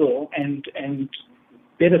stable and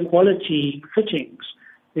better quality fittings,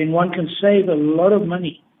 then one can save a lot of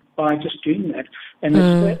money by just doing that. And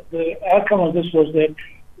the outcome of this was that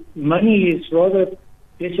money is rather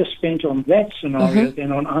better spent on that scenario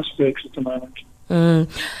than on icebergs at the moment.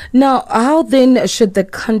 Now, how then should the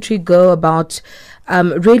country go about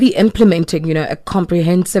really implementing, a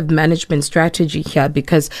comprehensive management strategy here?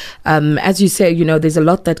 Because, as you say, there's a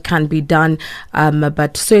lot that can be done,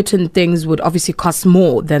 but certain things would obviously cost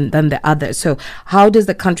more than the others. So how does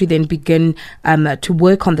the country then begin to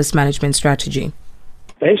work on this management strategy?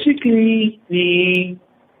 Basically,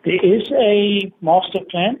 there is a master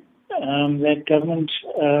plan that government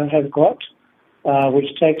have got, which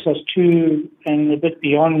takes us to and a bit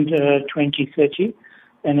beyond 2030.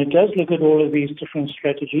 And it does look at all of these different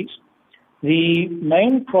strategies. The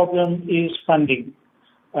main problem is funding.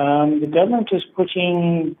 The government is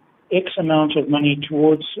putting X amount of money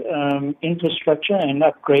towards infrastructure and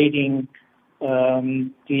upgrading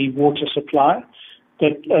the water supply.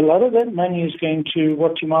 But a lot of that money is going to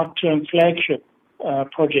what you might term flagship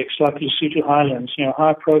projects like Lesotho Highlands,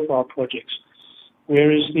 high-profile projects.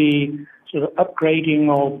 Whereas the sort of upgrading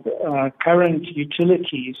of current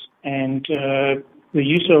utilities and the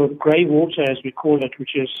use of grey water, as we call it,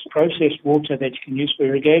 which is processed water that you can use for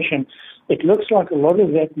irrigation, it looks like a lot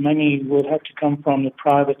of that money will have to come from the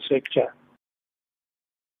private sector.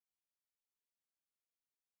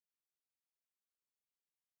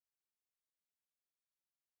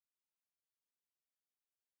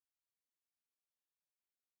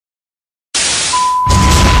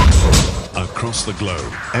 Across the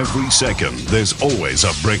globe, every second, there's always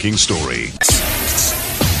a breaking story.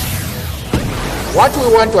 What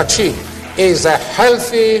we want to achieve is a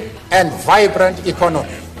healthy and vibrant economy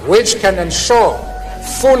which can ensure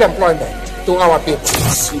full employment to our people.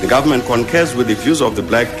 The government concurs with the views of the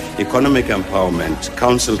Black Economic Empowerment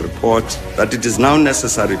Council report that it is now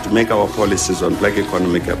necessary to make our policies on black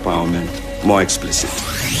economic empowerment more explicit.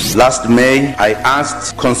 Last May, I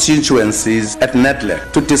asked constituencies at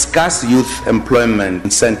NETLEC to discuss youth employment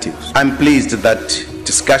incentives. I'm pleased that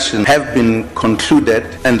discussions have been concluded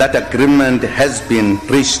and that agreement has been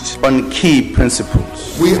reached on key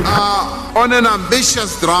principles. We are on an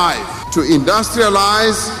ambitious drive to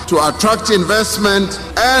industrialize, to attract investment,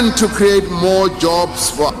 and to create more jobs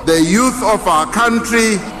for the youth of our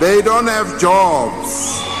country. They don't have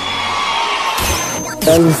jobs.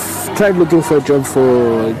 I've tried looking for a job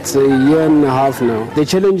for it's a year and a half now. The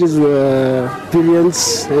challenges were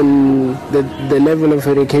experience and the level of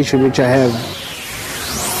education which I have.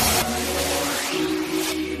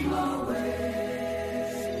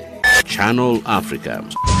 Channel Africa.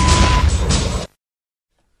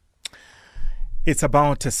 It's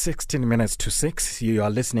about 16 minutes to 6. You are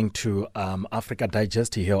listening to Africa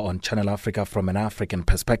Digest here on Channel Africa from an African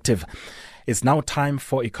perspective. It's now time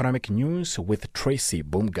for economic news with Tracy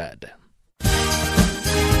Boomgard.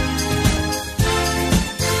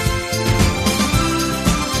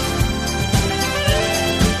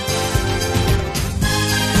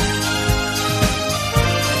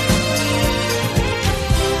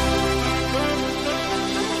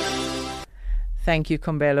 Thank you,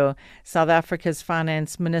 Kumbelo. South Africa's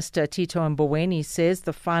Finance Minister Tito Mboweni says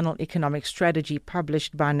the final economic strategy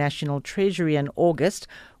published by National Treasury in August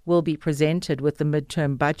will be presented with the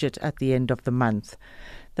midterm budget at the end of the month.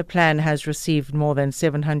 The plan has received more than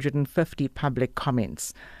 750 public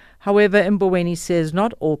comments. However, Mboweni says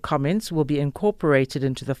not all comments will be incorporated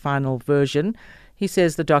into the final version. He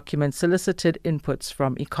says the document solicited inputs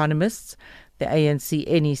from economists, the ANC,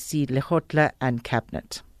 NEC, Lekgotla and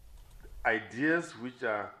Cabinet. Ideas which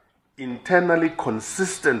are internally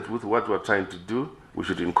consistent with what we're trying to do, we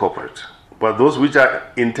should incorporate. But those which are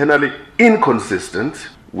internally inconsistent,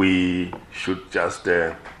 we should just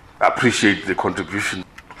appreciate the contribution.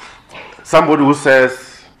 Somebody who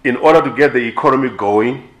says, in order to get the economy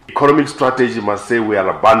going, economic strategy must say we are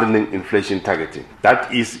abandoning inflation targeting.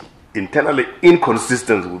 That is internally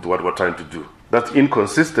inconsistent with what we're trying to do. That's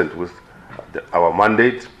inconsistent with our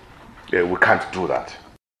mandate. We can't do that.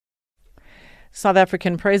 South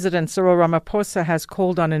African President Cyril Ramaphosa has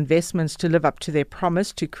called on investments to live up to their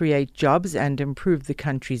promise to create jobs and improve the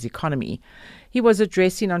country's economy. He was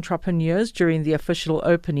addressing entrepreneurs during the official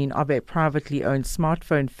opening of a privately owned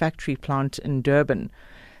smartphone factory plant in Durban.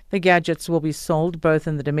 The gadgets will be sold both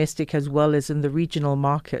in the domestic as well as in the regional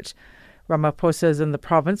market. Ramaphosa is in the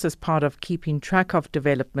province as part of keeping track of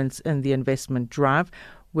developments in the investment drive,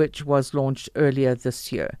 which was launched earlier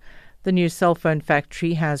this year. The new cell phone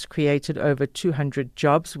factory has created over 200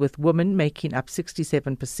 jobs, with women making up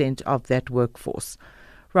 67% of that workforce.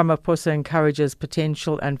 Ramaphosa encourages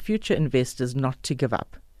potential and future investors not to give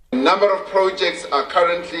up. A number of projects are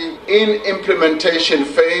currently in implementation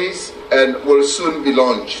phase and will soon be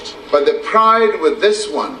launched. But the pride with this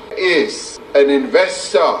one is an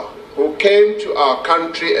investor who came to our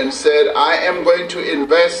country and said, I am going to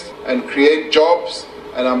invest and create jobs,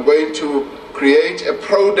 and I'm going to create a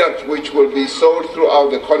product which will be sold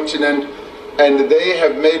throughout the continent, and they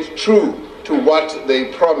have made true to what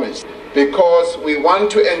they promised, because we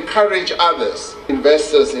want to encourage others,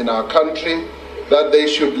 investors in our country, that they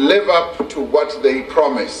should live up to what they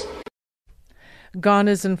promise.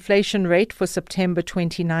 Ghana's inflation rate for September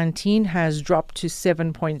 2019 has dropped to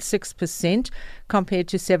 7.6% compared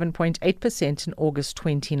to 7.8% in August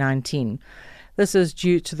 2019. This is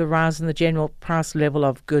due to the rise in the general price level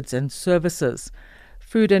of goods and services.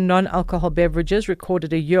 Food and non-alcohol beverages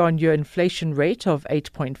recorded a year-on-year inflation rate of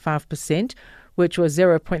 8.5%, which was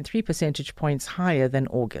 0.3 percentage points higher than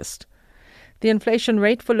August. The inflation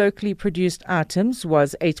rate for locally produced items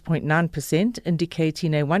was 8.9%,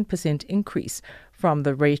 indicating a 1% increase from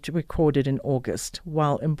the rate recorded in August,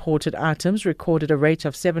 while imported items recorded a rate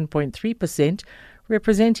of 7.3%,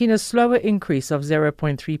 representing a slower increase of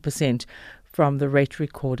 0.3% from the rate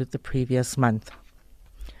recorded the previous month.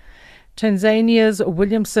 Tanzania's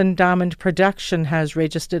Williamson diamond production has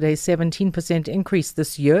registered a 17% increase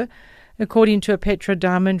this year. According to a Petra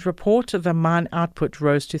Diamond report, the mine output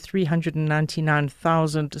rose to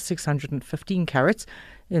 399,615 carats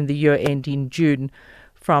in the year ending June,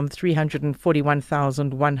 from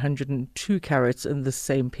 341,102 carats in the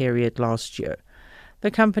same period last year.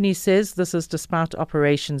 The company says this is despite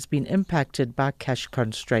operations being impacted by cash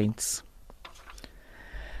constraints.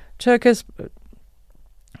 Turkish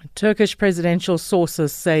presidential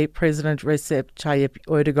sources say President Recep Tayyip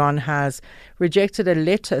Erdogan has rejected a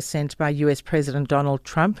letter sent by US President Donald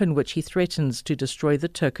Trump in which he threatens to destroy the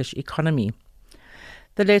Turkish economy.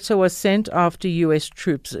 The letter was sent after US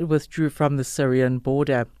troops withdrew from the Syrian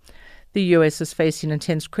border. The US is facing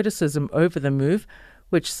intense criticism over the move,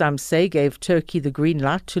 which some say gave Turkey the green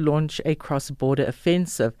light to launch a cross-border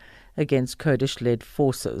offensive against Kurdish-led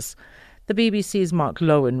forces. The BBC's Mark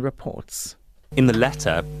Lowen reports. In the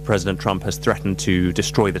letter, President Trump has threatened to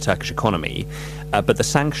destroy the Turkish economy, but the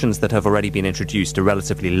sanctions that have already been introduced are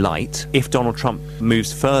relatively light. If Donald Trump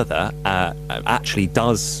moves further, actually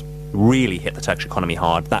does really hit the Turkish economy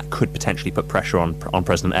hard, that could potentially put pressure on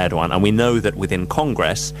President Erdogan. And we know that within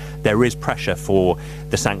Congress, there is pressure for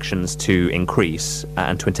the sanctions to increase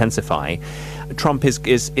and to intensify. Trump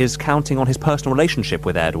is counting on his personal relationship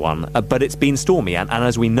with Erdogan, but it's been stormy. And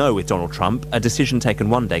as we know with Donald Trump, a decision taken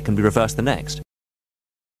one day can be reversed the next.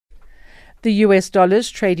 The US dollar is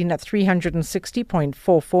trading at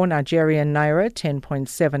 360.44 Nigerian naira,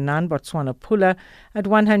 10.79 Botswana pula, at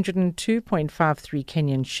 102.53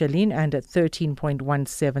 Kenyan shilling, and at 13.17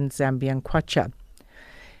 Zambian kwacha.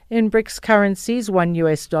 In BRICS currencies, $1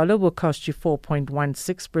 US will cost you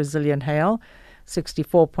 4.16 Brazilian real,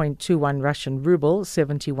 64.21 Russian ruble,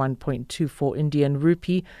 71.24 Indian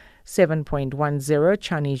rupee, 7.10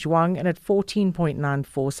 Chinese yuan, and at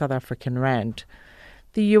 14.94 South African rand.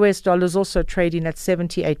 The US dollar is also trading at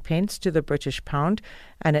 78 pence to the British pound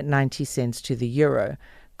and at 90 cents to the euro.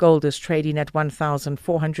 Gold is trading at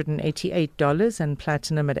 $1,488 and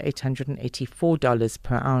platinum at $884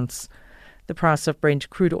 per ounce. The price of Brent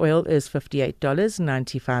crude oil is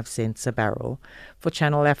 $58.95 a barrel. For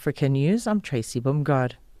Channel Africa News, I'm Tracy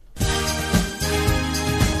Bumgard.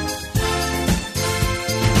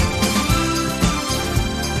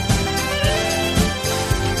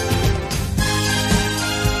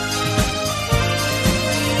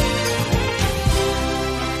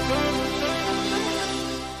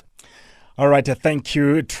 All right, thank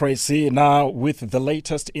you, Tracy. Now, with the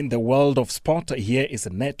latest in the world of sport, here is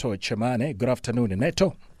Neto Chemane. Good afternoon,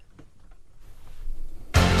 Neto.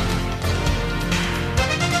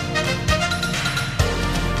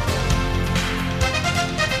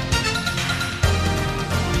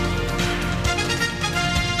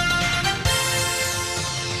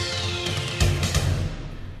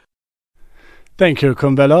 Thank you,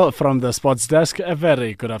 Kumbelo. From the sports desk, a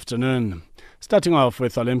very good afternoon. Starting off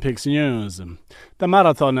with Olympics news. The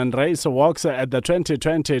marathon and race walks at the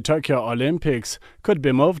 2020 Tokyo Olympics could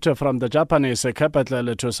be moved from the Japanese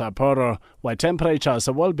capital to Sapporo, where temperatures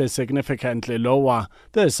will be significantly lower.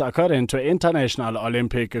 This according to International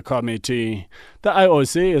Olympic Committee. The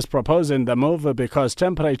IOC is proposing the move because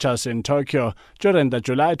temperatures in Tokyo during the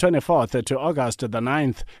July 24th to August the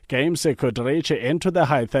 9th games could reach into the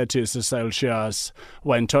high 30s Celsius.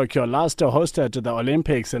 When Tokyo last hosted the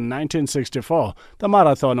Olympics in 1964, the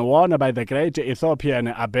marathon won by the great Ethiopian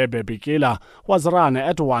Abebe Bikila was run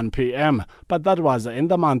at 1 p.m., but that was in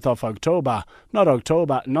the month of October, not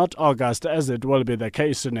August, as it will be the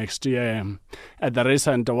case next year. At the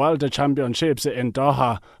recent World Championships in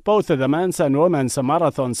Doha, both the men's and women's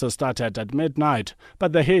marathons started at midnight,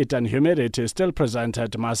 but the heat and humidity still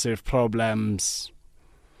presented massive problems.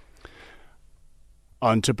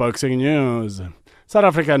 On to boxing news. South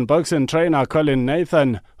African boxing trainer Colin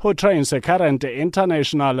Nathan, who trains the current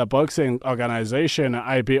international boxing organization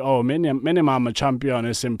IBO minimum champion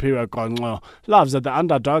Simphiwe Konkco, loves the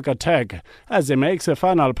underdog tag as he makes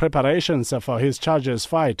final preparations for his charges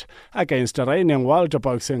fight against reigning World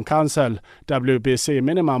Boxing Council WBC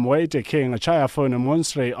minimum weight king Chayaphon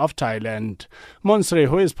Moonsri of Thailand. Moonsri,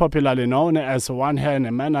 who is popularly known as one-hand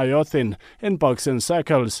Manayothin in boxing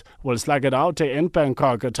circles, will slug it out in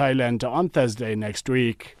Bangkok, Thailand on Thursday next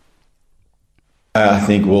week. I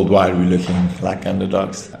think worldwide we're looking like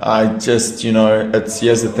underdogs. I just,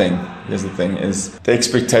 here's the thing is the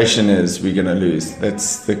expectation is we're going to lose.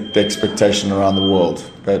 That's the expectation around the world.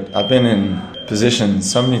 But I've been in positions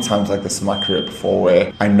so many times like this in my career before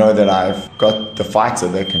where I know that I've got the fighter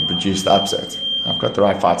that can produce the upset. I've got the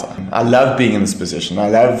right fighter. I love being in this position. I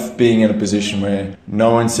love being in a position where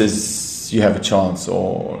no one says you have a chance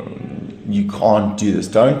or you can't do this.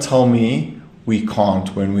 Don't tell me we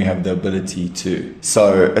can't when we have the ability to.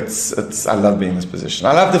 So I love being in this position.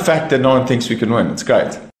 I love the fact that no one thinks we can win. It's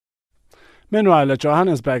great. Meanwhile,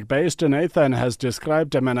 Johannesburg-based Nathan has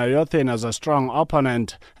described Manayothin as a strong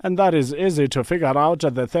opponent, and that is easy to figure out.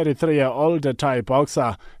 The 33-year-old Thai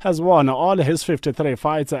boxer has won all his 53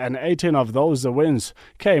 fights, and 18 of those wins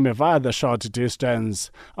came via the short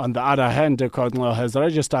distance. On the other hand, Konkco has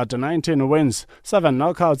registered 19 wins, 7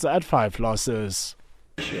 knockouts and 5 losses.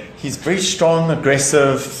 He's very strong,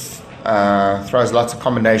 aggressive, throws lots of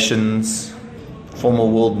combinations. Former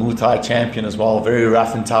world Muay Thai champion as well, very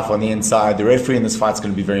rough and tough on the inside. The referee in this fight is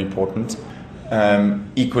going to be very important.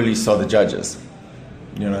 Equally so the judges.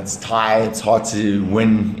 It's Thai, it's hard to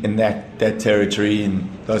win in that territory in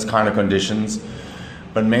those kind of conditions.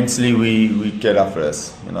 But mentally we get up for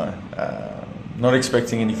this, Not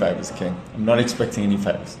expecting any favours, King. I'm not expecting any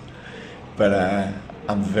favours. But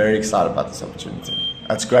I'm very excited about this opportunity.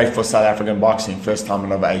 It's great for South African boxing. First time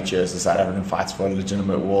in over 8 years the South African fights for a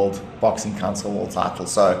legitimate World Boxing Council world title.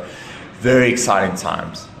 So very exciting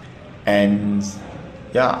times. And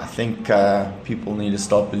I think people need to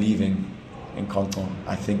start believing in Konkco.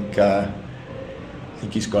 I think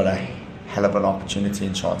he's got a hell of an opportunity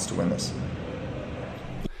and chance to win this.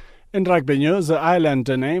 In rugby news, Ireland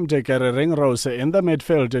named Gary Ringrose in the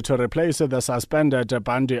midfield to replace the suspended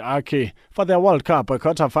Bandi Aki for their World Cup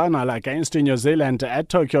quarter-final against New Zealand at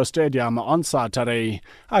Tokyo Stadium on Saturday.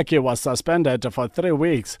 Aki was suspended for 3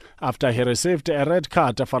 weeks after he received a red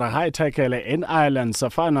card for a high tackle in Ireland's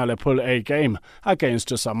final Pool A game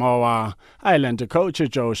against Samoa. Ireland coach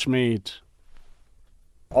Joe Schmidt.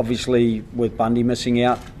 Obviously, with Bundy missing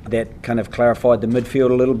out, that kind of clarified the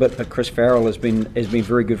midfield a little bit. But Chris Farrell has been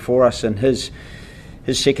very good for us, and his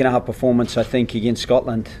second half performance, I think, against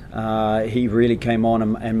Scotland, he really came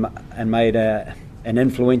on and made an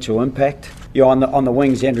influential impact. on the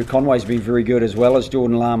wings, Andrew Conway's been very good as well as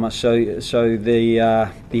Jordan Lama. So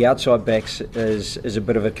the outside backs is a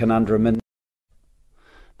bit of a conundrum.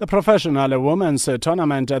 The professional women's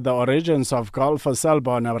tournament at the Origins of Golf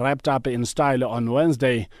Selborne wrapped up in style on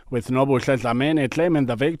Wednesday, with Nobuhle Dlamini claiming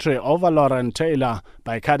the victory over Lauren Taylor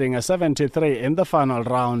by cutting a 73 in the final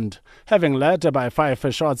round, having led by 5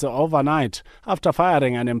 shots overnight after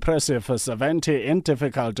firing an impressive 70 in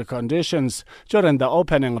difficult conditions during the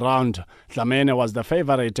opening round. Dlamini was the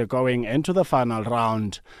favorite going into the final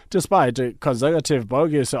round. Despite consecutive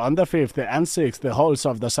bogeys on the 5th and 6th holes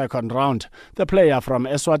of the second round, the player from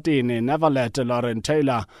Eswatini never let Lauren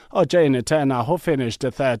Taylor or Jane Turner, who finished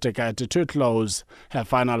third, get too close. Her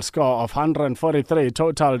final score of 143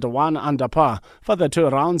 totaled 1 under par for the 2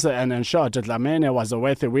 rounds and ensured Dlamini was a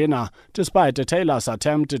worthy winner, despite Taylor's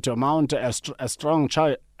attempt to mount a strong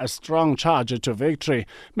charge to victory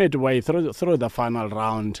midway through the final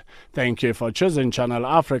round. Thank you for choosing Channel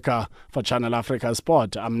Africa. For Channel Africa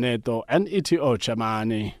Sport, I'm Neto and ETO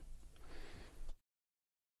Chamani.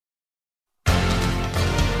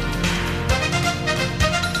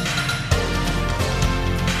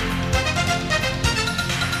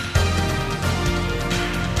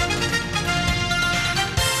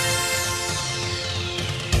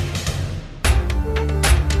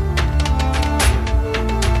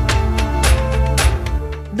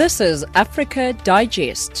 This is Africa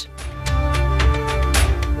Digest.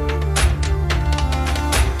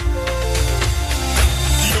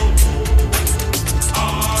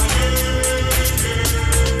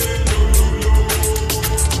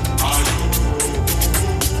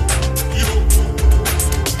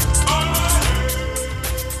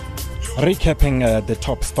 Recapping the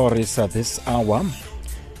top stories this hour.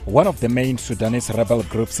 One of the main Sudanese rebel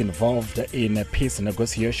groups involved in peace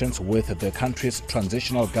negotiations with the country's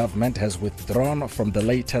transitional government has withdrawn from the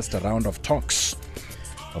latest round of talks.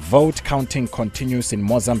 Vote counting continues in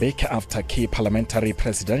Mozambique after key parliamentary,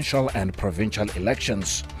 presidential and provincial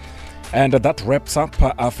elections. And that wraps up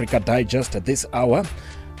Africa Digest this hour.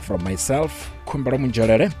 From myself, Kumbara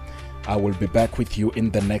Munjerere, I will be back with you in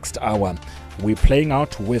the next hour. We're playing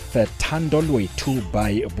out with Tandolwe 2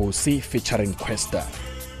 by Bosi featuring Questa.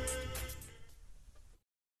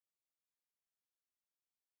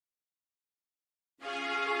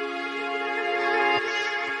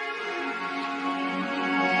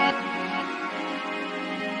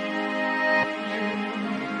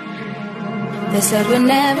 They said we'd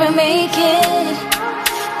never make it,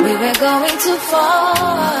 we were going too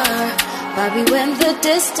far, but we went the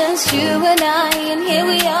distance, you and I, and here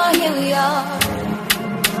we are, here we are.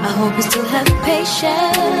 I hope you still have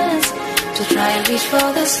patience to try and reach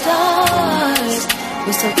for the stars.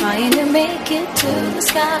 We're still trying to make it to the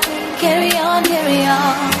sky. Carry on, carry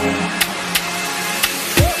on.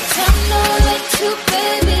 Time no way to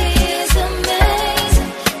baby is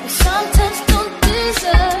amazing. We sometimes don't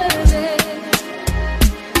deserve it.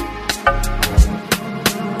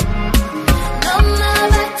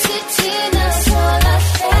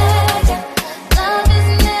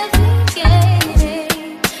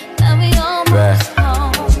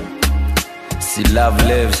 See, love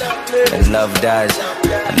lives and love dies,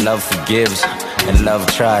 and love forgives and love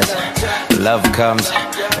tries. Love comes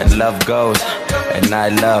and love goes, and I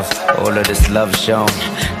love all of this love shown.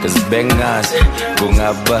 Cause bengas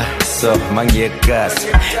gungaba so manyekas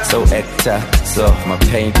so ekta so my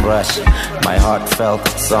paintbrush, my heartfelt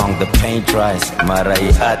song, the paint dries.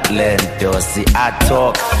 Marai atlento, see I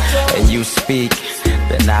talk and you speak,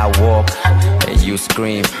 then I walk and you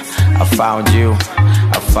scream. I found you,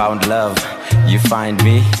 I found love. You find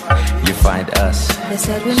me, you find us. They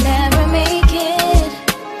said we'd never make it,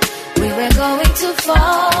 we were going too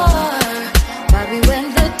far, but we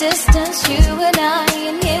went the distance, you and I,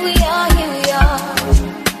 and here we are, here we are.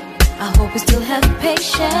 I hope you still have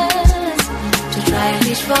patience to try and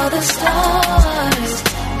reach for the stars.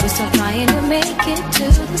 We're still trying to make it to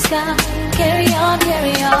the sky. Carry on,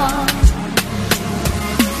 carry on.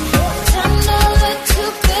 Time no to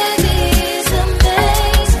baby is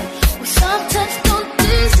amazing. We sometimes don't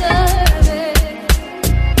deserve it.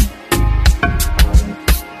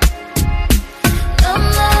 No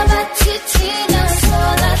love titina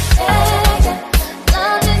sola fega.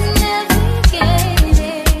 Love is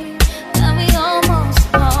navigating. Now we almost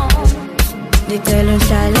home. Ditelo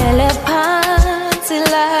shalele pansi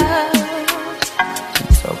love.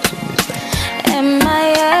 Talk to me, Am I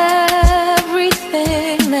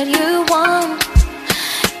everything that you want?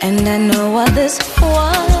 And I know what this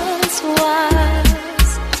once was,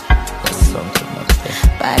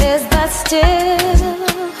 but is that still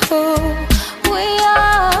who we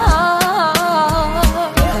are?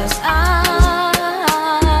 'Cause I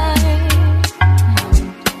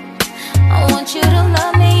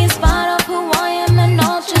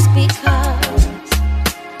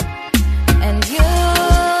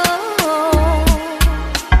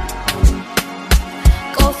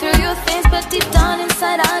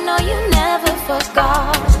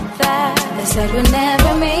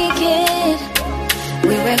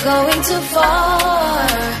too far.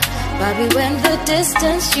 But we went the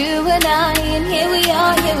distance, you and I, and here we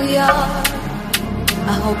are, here we are.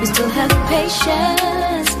 I hope you still have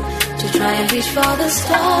patience to try and reach for the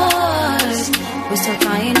stars. We're still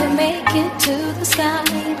trying to make it to the sky.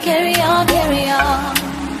 Carry on, carry on.